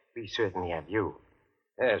we certainly have you.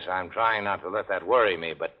 Yes, I'm trying not to let that worry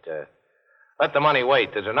me, but let the money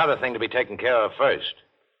wait. There's another thing to be taken care of first.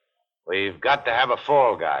 We've got to have a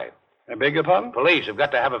fall guy. I beg your pardon? Police have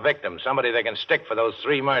got to have a victim, somebody they can stick for those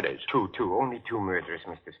 3 murders. Two. Only 2 murders,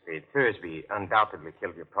 Mr. Spade. Thursby undoubtedly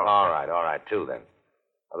killed your partner. All right, 2 then.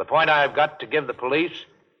 Well, the point I've got to give the police,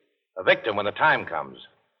 a victim when the time comes.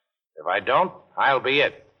 If I don't, I'll be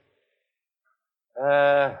it.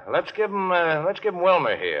 Let's give him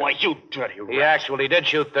Wilmer here. Why, you dirty rat. He actually did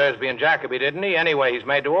shoot Thursby and Jacoby, didn't he? Anyway, he's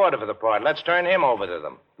made to order for the part. Let's turn him over to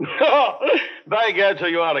them. By God, so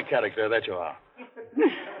you are a character, that you are.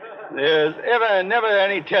 There's never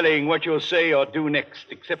any telling what you'll say or do next,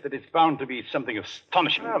 except that it's bound to be something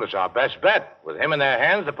astonishing. Well, it's our best bet. With him in their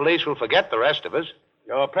hands, the police will forget the rest of us.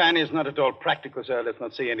 Your plan is not at all practical, sir. Let's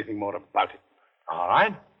not say anything more about it. All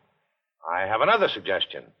right. I have another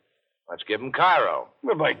suggestion. Let's give him Cairo.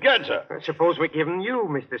 Well, by God, sir. Suppose we give him you,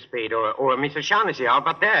 Mr. Spade, or Mr. Shaughnessy. How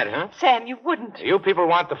about that, huh? Sam, you wouldn't. You people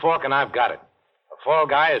want the Falcon, I've got it. A fall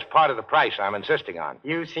guy is part of the price I'm insisting on.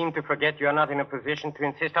 You seem to forget you're not in a position to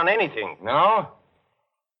insist on anything. No?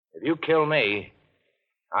 If you kill me,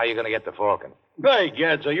 how are you going to get the Falcon? By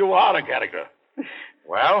God, sir, you are a character.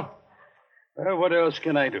 Well? Well, what else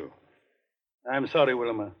can I do? I'm sorry,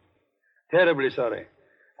 Wilma. Terribly sorry.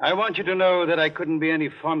 I want you to know that I couldn't be any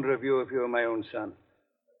fonder of you if you were my own son.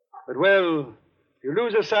 But, well, if you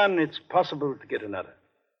lose a son, it's possible to get another.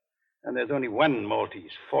 And there's only one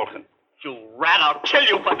Maltese Falcon. You rat, I'll kill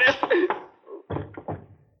you for this.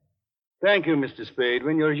 Thank you, Mr. Spade.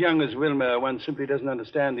 When you're as young as Wilma, one simply doesn't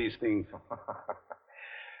understand these things.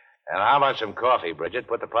 And how about some coffee, Bridget?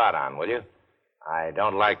 Put the pot on, will you? I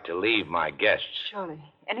don't like to leave my guests. Surely.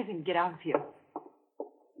 Anything to get out of here.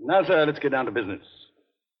 Now, sir, let's get down to business.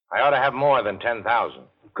 I ought to have more than 10,000.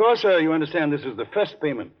 Of course, sir, you understand this is the first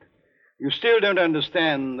payment. You still don't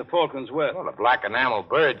understand the falcon's worth. Well, a black enamel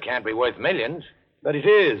bird can't be worth millions. But it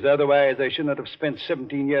is. Otherwise, I should not have spent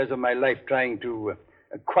 17 years of my life trying to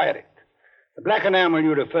acquire it. The black enamel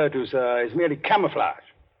you refer to, sir, is merely camouflage,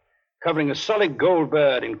 covering a solid gold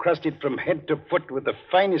bird encrusted from head to foot with the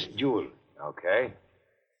finest jewel. Okay.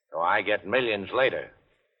 So I get millions later.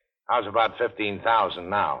 How's about 15,000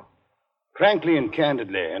 now? Frankly and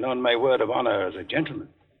candidly, and on my word of honor as a gentleman,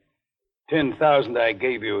 10,000 I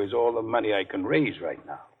gave you is all the money I can raise right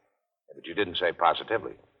now. But you didn't say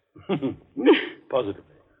positively. Positively.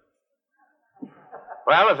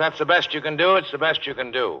 Well, if that's the best you can do, it's the best you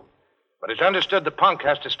can do. But it's understood the punk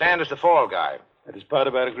has to stand as the fall guy. That is part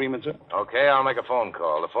of our agreement, sir. Okay, I'll make a phone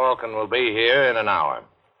call. The Falcon will be here in an hour.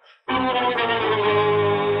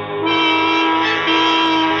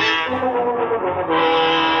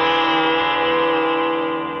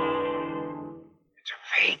 It's a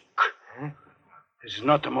fake. Huh? This is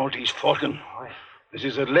not the Maltese Falcon. This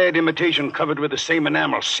is a lead imitation covered with the same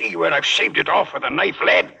enamel. See where I've shaved it off with a knife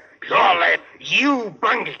lead? Pure lead. You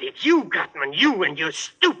bungled it. You, Gutman. You and your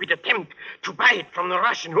stupid attempt to buy it from the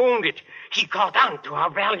Russian who owned it. He caught on to how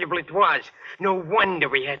valuable it was. No wonder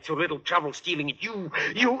we had so little trouble stealing it. You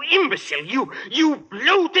imbecile. You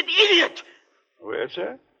bloated idiot. Well,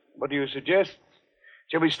 sir, what do you suggest?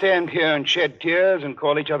 Shall we stand here and shed tears and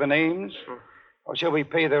call each other names? Or shall we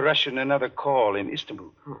pay the Russian another call in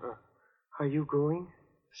Istanbul? Are you going?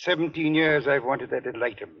 17 years I've wanted that little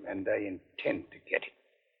item, and I intend to get it.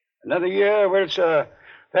 Another year, well, sir,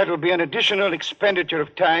 that will be an additional expenditure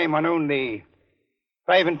of time on only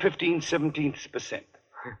 5 15/17%.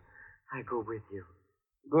 I go with you.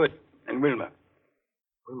 Good. And Wilma?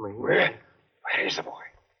 Wilma? Where is the boy?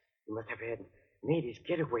 He must have made his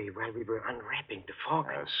getaway while we were unwrapping the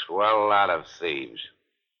Falcon. A swell lot of thieves.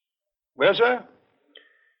 Well, sir,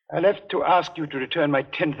 I left to ask you to return my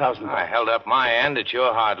 10,000. I held up my end. It's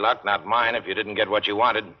your hard luck, not mine, if you didn't get what you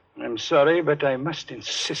wanted. I'm sorry, but I must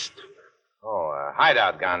insist. Oh, a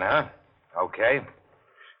hideout gun, huh? Okay.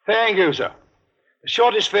 Thank you, sir. The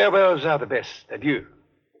shortest farewells are the best. Adieu.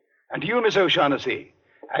 And to you, Miss O'Shaughnessy,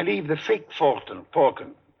 I leave the fake Falcon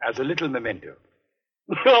as a little memento.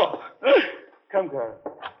 Oh, come, Clara.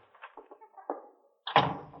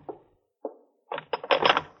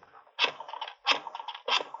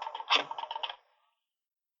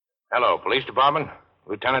 Hello, police department.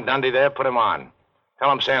 Lieutenant Dundee there. Put him on. Tell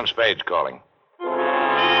him Sam Spade's calling. Now,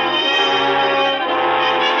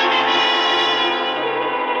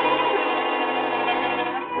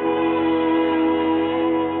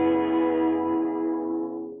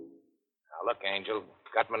 look, Angel.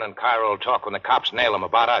 Gutman and Cairo will talk when the cops nail them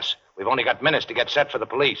about us. We've only got minutes to get set for the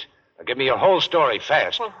police. Now, give me your whole story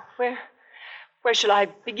fast. Well, where shall I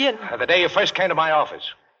begin? The day you first came to my office.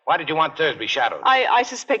 Why did you want Thursby shadowed? I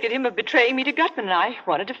suspected him of betraying me to Gutman, and I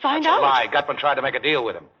wanted to find out. That's a lie. Gutman tried to make a deal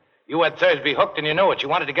with him. You had Thursby hooked, and you knew it. You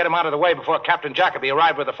wanted to get him out of the way before Captain Jacoby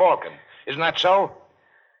arrived with the Falcon. Isn't that so?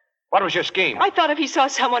 What was your scheme? I thought if he saw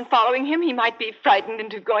someone following him, he might be frightened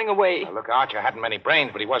into going away. Now, look, Archer hadn't many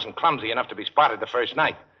brains, but he wasn't clumsy enough to be spotted the first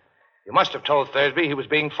night. You must have told Thursby he was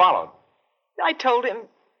being followed. I told him.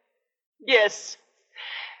 Yes.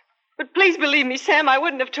 But please believe me, Sam, I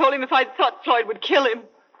wouldn't have told him if I'd thought Floyd would kill him.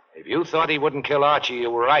 If you thought he wouldn't kill Archie, you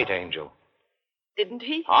were right, Angel. Didn't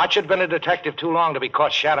he? Arch had been a detective too long to be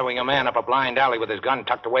caught shadowing a man up a blind alley with his gun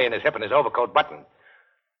tucked away in his hip and his overcoat buttoned.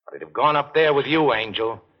 But he'd have gone up there with you,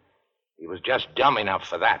 Angel. He was just dumb enough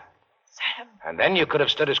for that. Sam. And then you could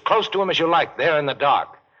have stood as close to him as you liked there in the dark.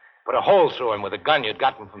 Put a hole through him with a gun you'd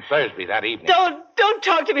gotten from Thursby that evening. Don't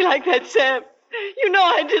talk to me like that, Sam. You know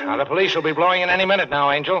I didn't. Now, the police will be blowing in any minute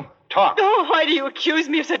now, Angel. Talk. Oh, why do you accuse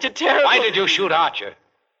me of such a terrible... Why did you shoot Archer?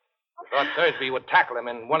 I thought Thursby would tackle him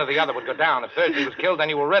and one or the other would go down. If Thursby was killed, then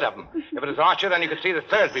you were rid of him. If it was Archer, then you could see that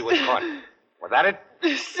Thursby was caught. Was that it?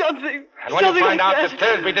 Something. And when you find like out that that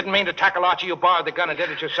Thursby didn't mean to tackle Archie, you borrowed the gun and did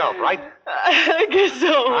it yourself, right? I guess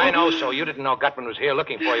so. I know so. You didn't know Gutman was here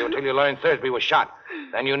looking for you until you learned Thursby was shot.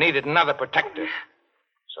 Then you needed another protector.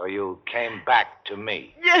 So you came back to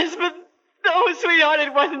me. Yes, but... Oh, sweetheart,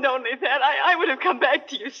 it wasn't only that. I would have come back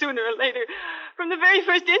to you sooner or later. From the very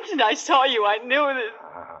first instant I saw you, I knew that...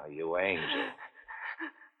 Ah, you angel.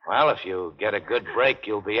 Well, if you get a good break,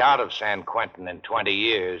 you'll be out of San Quentin in 20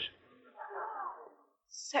 years.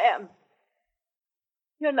 Sam,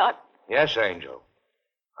 you're not... Yes, Angel.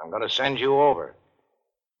 I'm going to send you over.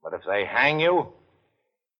 But if they hang you,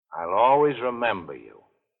 I'll always remember you.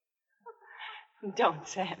 Don't,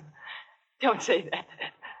 Sam. Don't say that.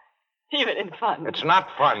 Even in fun. It's not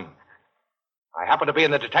fun. I happen to be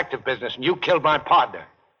in the detective business, and you killed my partner.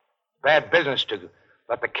 Bad business to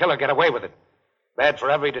let the killer get away with it. Bad for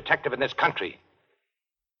every detective in this country.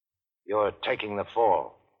 You're taking the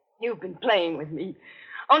fall. You've been playing with me.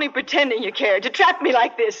 Only pretending you cared. To trap me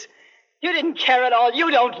like this. You didn't care at all. You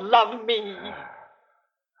don't love me.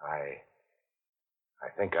 I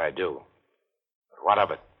think I do. But what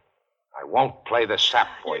of it? I won't play the sap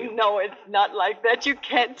for you. You know it's not like that. You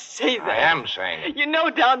can't say that. I am saying it. You know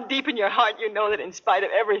down deep in your heart, you know that in spite of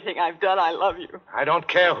everything I've done, I love you. I don't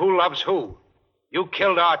care who loves who. You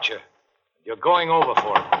killed Archer. You're going over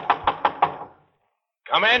for it.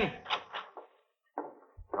 Come in.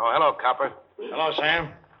 Oh, hello, Copper. Hello, Sam.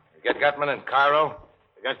 You get Gutman in Cairo?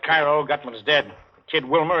 We got Cairo. Gutman's dead. Kid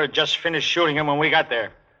Wilmer had just finished shooting him when we got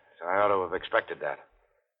there. So I ought to have expected that.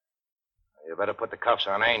 You better put the cuffs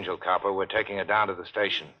on Angel, Copper. We're taking her down to the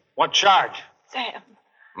station. What charge? Sam.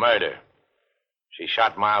 Murder. She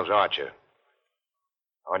shot Miles Archer.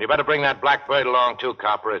 Oh, and you better bring that Blackbird along, too,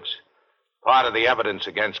 Copper. It's part of the evidence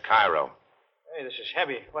against Cairo. Hey, this is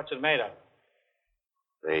heavy. What's it made of?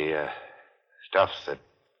 The stuff that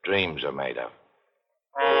dreams are made of.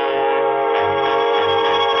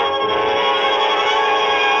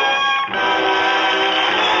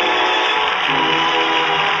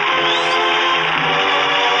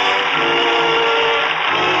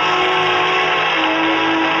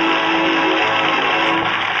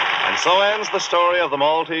 So ends the story of the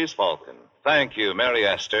Maltese Falcon. Thank you, Mary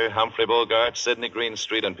Astor, Humphrey Bogart, Sidney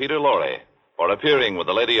Greenstreet, and Peter Lorre for appearing with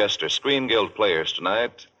the Lady Astor Screen Guild players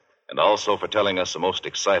tonight, and also for telling us a most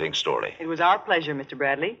exciting story. It was our pleasure, Mr.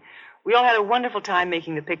 Bradley. We all had a wonderful time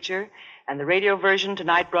making the picture, and the radio version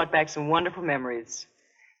tonight brought back some wonderful memories.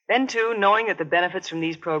 Then, too, knowing that the benefits from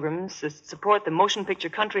these programs support the Motion Picture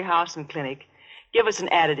Country House and Clinic give us an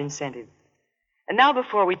added incentive. And now,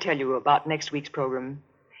 before we tell you about next week's program,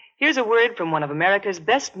 here's a word from one of America's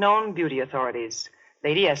best-known beauty authorities,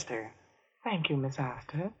 Lady Esther. Thank you, Miss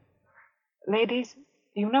Astor. Ladies,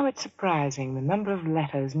 you know it's surprising the number of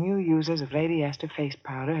letters new users of Lady Esther face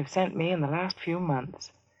powder have sent me in the last few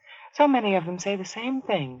months. So many of them say the same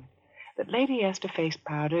thing, that Lady Esther face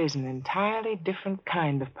powder is an entirely different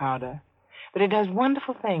kind of powder, but it does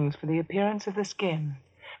wonderful things for the appearance of the skin,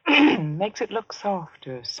 makes it look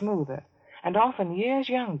softer, smoother, and often years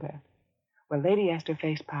younger. Well, Lady Esther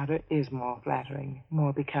face powder is more flattering,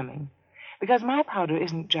 more becoming, because my powder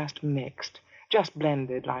isn't just mixed, just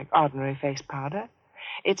blended like ordinary face powder.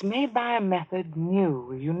 It's made by a method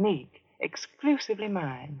new, unique, exclusively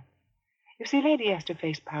mine. You see, Lady Esther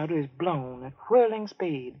face powder is blown at whirling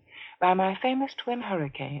speed by my famous twin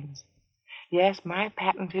hurricanes. Yes, my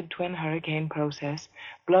patented twin hurricane process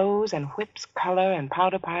blows and whips color and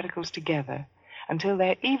powder particles together until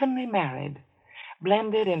they're evenly married,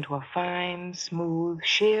 blended into a fine, smooth,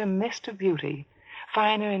 sheer mist of beauty,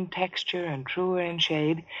 finer in texture and truer in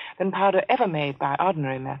shade than powder ever made by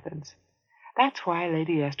ordinary methods. That's why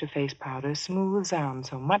Lady Esther face powder smooths on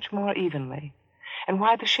so much more evenly, and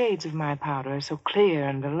why the shades of my powder are so clear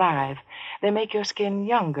and alive. They make your skin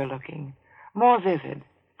younger looking, more vivid,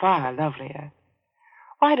 far lovelier.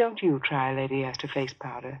 Why don't you try Lady Esther face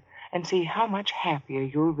powder and see how much happier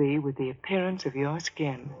you'll be with the appearance of your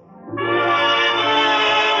skin?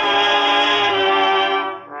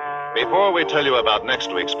 Before we tell you about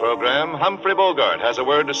next week's program, Humphrey Bogart has a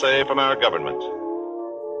word to say from our government.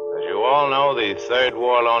 As you all know, the Third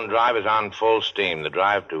War Loan Drive is on full steam, the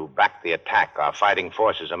drive to back the attack our fighting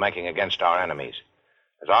forces are making against our enemies.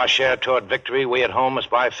 As our share toward victory, we at home must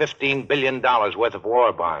buy $15 billion worth of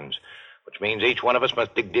war bonds, which means each one of us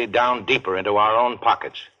must dig down deeper into our own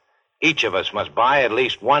pockets. Each of us must buy at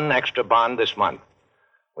least one extra bond this month.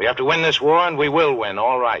 We have to win this war, and we will win,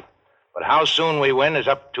 all right. But how soon we win is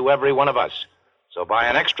up to every one of us. So buy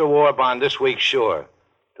an extra war bond this week, sure,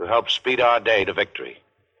 to help speed our day to victory.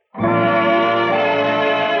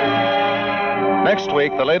 Next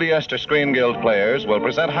week, the Lady Esther Screen Guild players will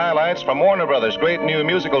present highlights from Warner Brothers' great new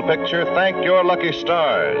musical picture, Thank Your Lucky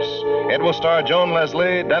Stars. It will star Joan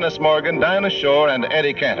Leslie, Dennis Morgan, Dinah Shore, and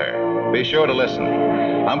Eddie Cantor. Be sure to listen.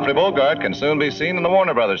 Humphrey Bogart can soon be seen in the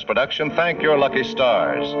Warner Brothers production, Thank Your Lucky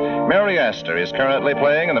Stars. Mary Astor is currently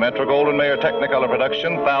playing in the Metro-Goldwyn-Mayer Technicolor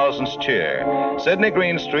production, Thousands Cheer. Sidney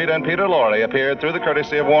Greenstreet and Peter Lorre appeared through the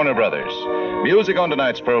courtesy of Warner Brothers. Music on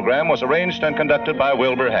tonight's program was arranged and conducted by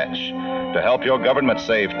Wilbur Hatch. To help your government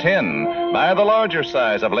save tin, buy the larger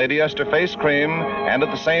size of Lady Esther face cream, and at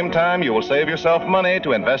the same time you will save yourself money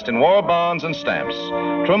to invest in war bonds and stamps.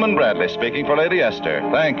 Truman Bradley speaking for Lady Esther.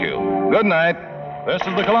 Thank you. Good night. This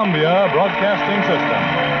is the Columbia Broadcasting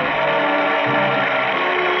System.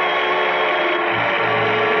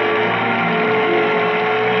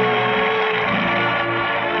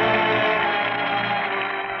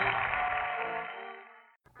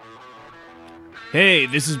 Hey,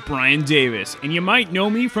 this is Brian Davis, and you might know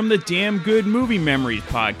me from the Damn Good Movie Memories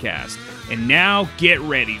podcast. And now, get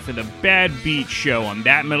ready for the Bad Beat Show on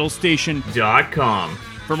ThatMetalStation.com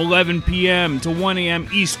from 11 p.m. to 1 a.m.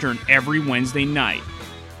 Eastern every Wednesday night.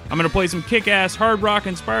 I'm going to play some kick-ass hard rock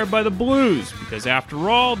inspired by the blues, because after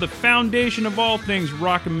all, the foundation of all things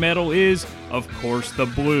rock and metal is, of course, the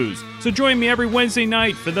blues. So join me every Wednesday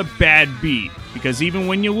night for the Bad Beat, because even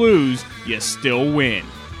when you lose, you still win.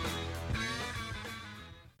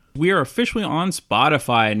 We are officially on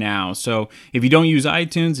Spotify now, so if you don't use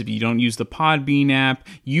iTunes, if you don't use the Podbean app,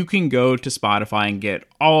 you can go to Spotify and get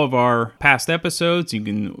all of our past episodes. You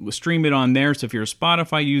can stream it on there, so if you're a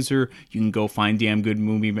Spotify user, you can go find Damn Good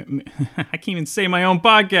Movie... I can't even say my own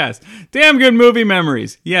podcast. Damn Good Movie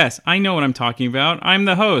Memories. Yes, I know what I'm talking about. I'm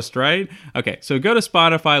the host, right? Okay, so go to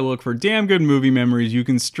Spotify, look for Damn Good Movie Memories. You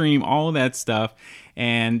can stream all of that stuff.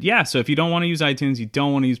 And yeah, so if you don't want to use iTunes, you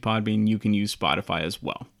don't want to use Podbean, you can use Spotify as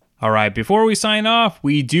well. All right, before we sign off,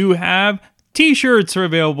 we do have t-shirts are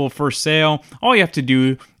available for sale. All you have to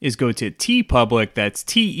do is go to TeePublic, that's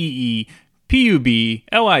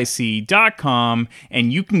TeePublic.com,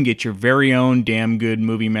 and you can get your very own Damn Good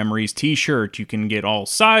Movie Memories t-shirt. You can get all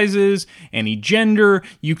sizes, any gender,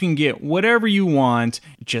 you can get whatever you want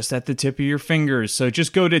just at the tip of your fingers. So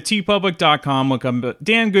just go to TeePublic.com, look up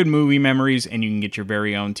Damn Good Movie Memories, and you can get your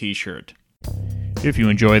very own t-shirt. If you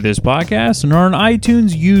enjoy this podcast and are an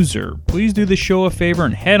iTunes user, please do the show a favor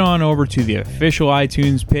and head on over to the official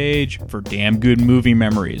iTunes page for Damn Good Movie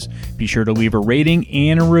Memories. Be sure to leave a rating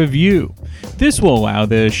and a review. This will allow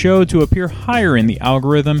the show to appear higher in the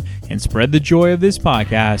algorithm and spread the joy of this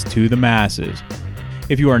podcast to the masses.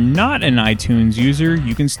 If you are not an iTunes user,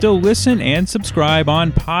 you can still listen and subscribe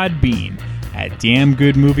on Podbean at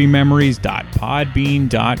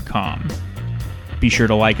damngoodmoviememories.podbean.com. Be sure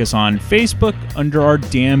to like us on Facebook under our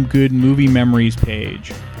Damn Good Movie Memories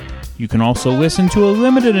page. You can also listen to a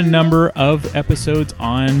limited number of episodes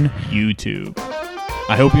on YouTube.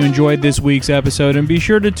 I hope you enjoyed this week's episode, and be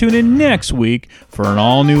sure to tune in next week for an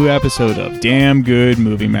all-new episode of Damn Good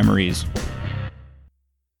Movie Memories.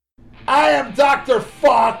 I am Dr.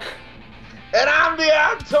 Fuck. And I'm the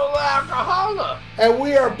Total Alcoholic. And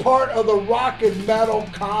we are part of the Rock and Metal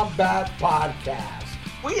Combat Podcast.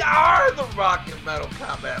 We are the Rock and Metal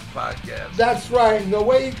Combat Podcast. That's right. And the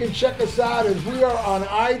way you can check us out is we are on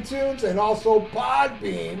iTunes and also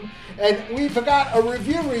Podbean. And we forgot a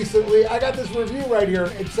review recently. I got this review right here.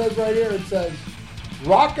 It says right here, it says,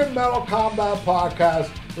 Rock and Metal Combat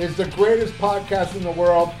Podcast is the greatest podcast in the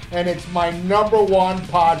world, and it's my #1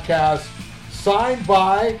 podcast, signed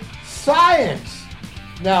by Science.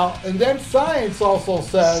 Now, and then Science also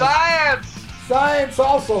says... Science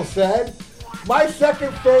also said... My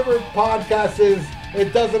second favorite podcast is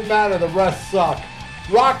It Doesn't Matter, the rest suck.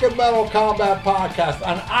 Rock and Metal Combat Podcast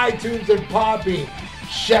on iTunes and Podbean.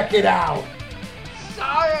 Check it out.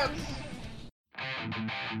 Science!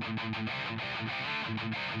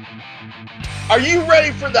 Are you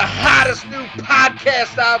ready for the hottest new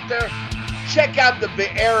podcast out there? Check out the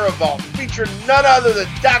Vieira Vault, featuring none other than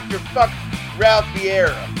Dr. Fuck Ralph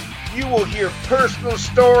Vieira. You will hear personal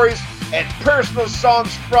stories and personal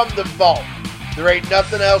songs from the vault. There ain't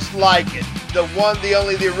nothing else like it. The one, the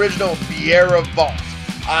only, the original Vieira Vault.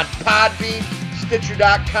 On Podbean,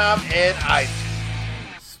 Stitcher.com, and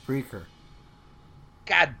iTunes. Spreaker.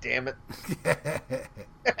 God damn it.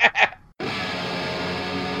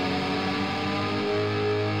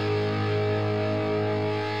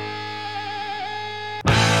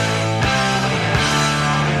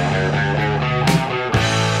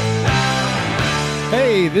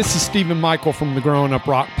 Hey, this is Stephen Michael from the Growing Up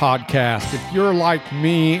Rock podcast. If you're like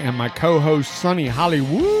me and my co-host Sonny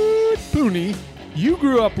Hollywood Pooney, you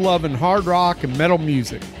grew up loving hard rock and metal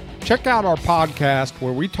music. Check out our podcast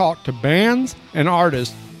where we talk to bands and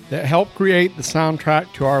artists that help create the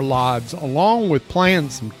soundtrack to our lives, along with playing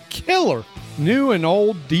some killer new and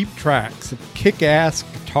old deep tracks of kick-ass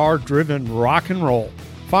guitar-driven rock and roll.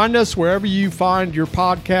 Find us wherever you find your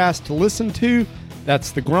podcast to listen to.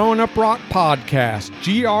 That's the Growing Up Rock Podcast,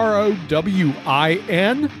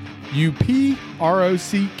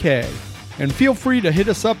 GrowinUprock. And feel free to hit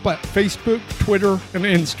us up at Facebook, Twitter, and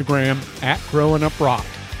Instagram at Growing Up Rock.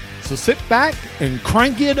 So sit back and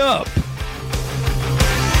crank it up.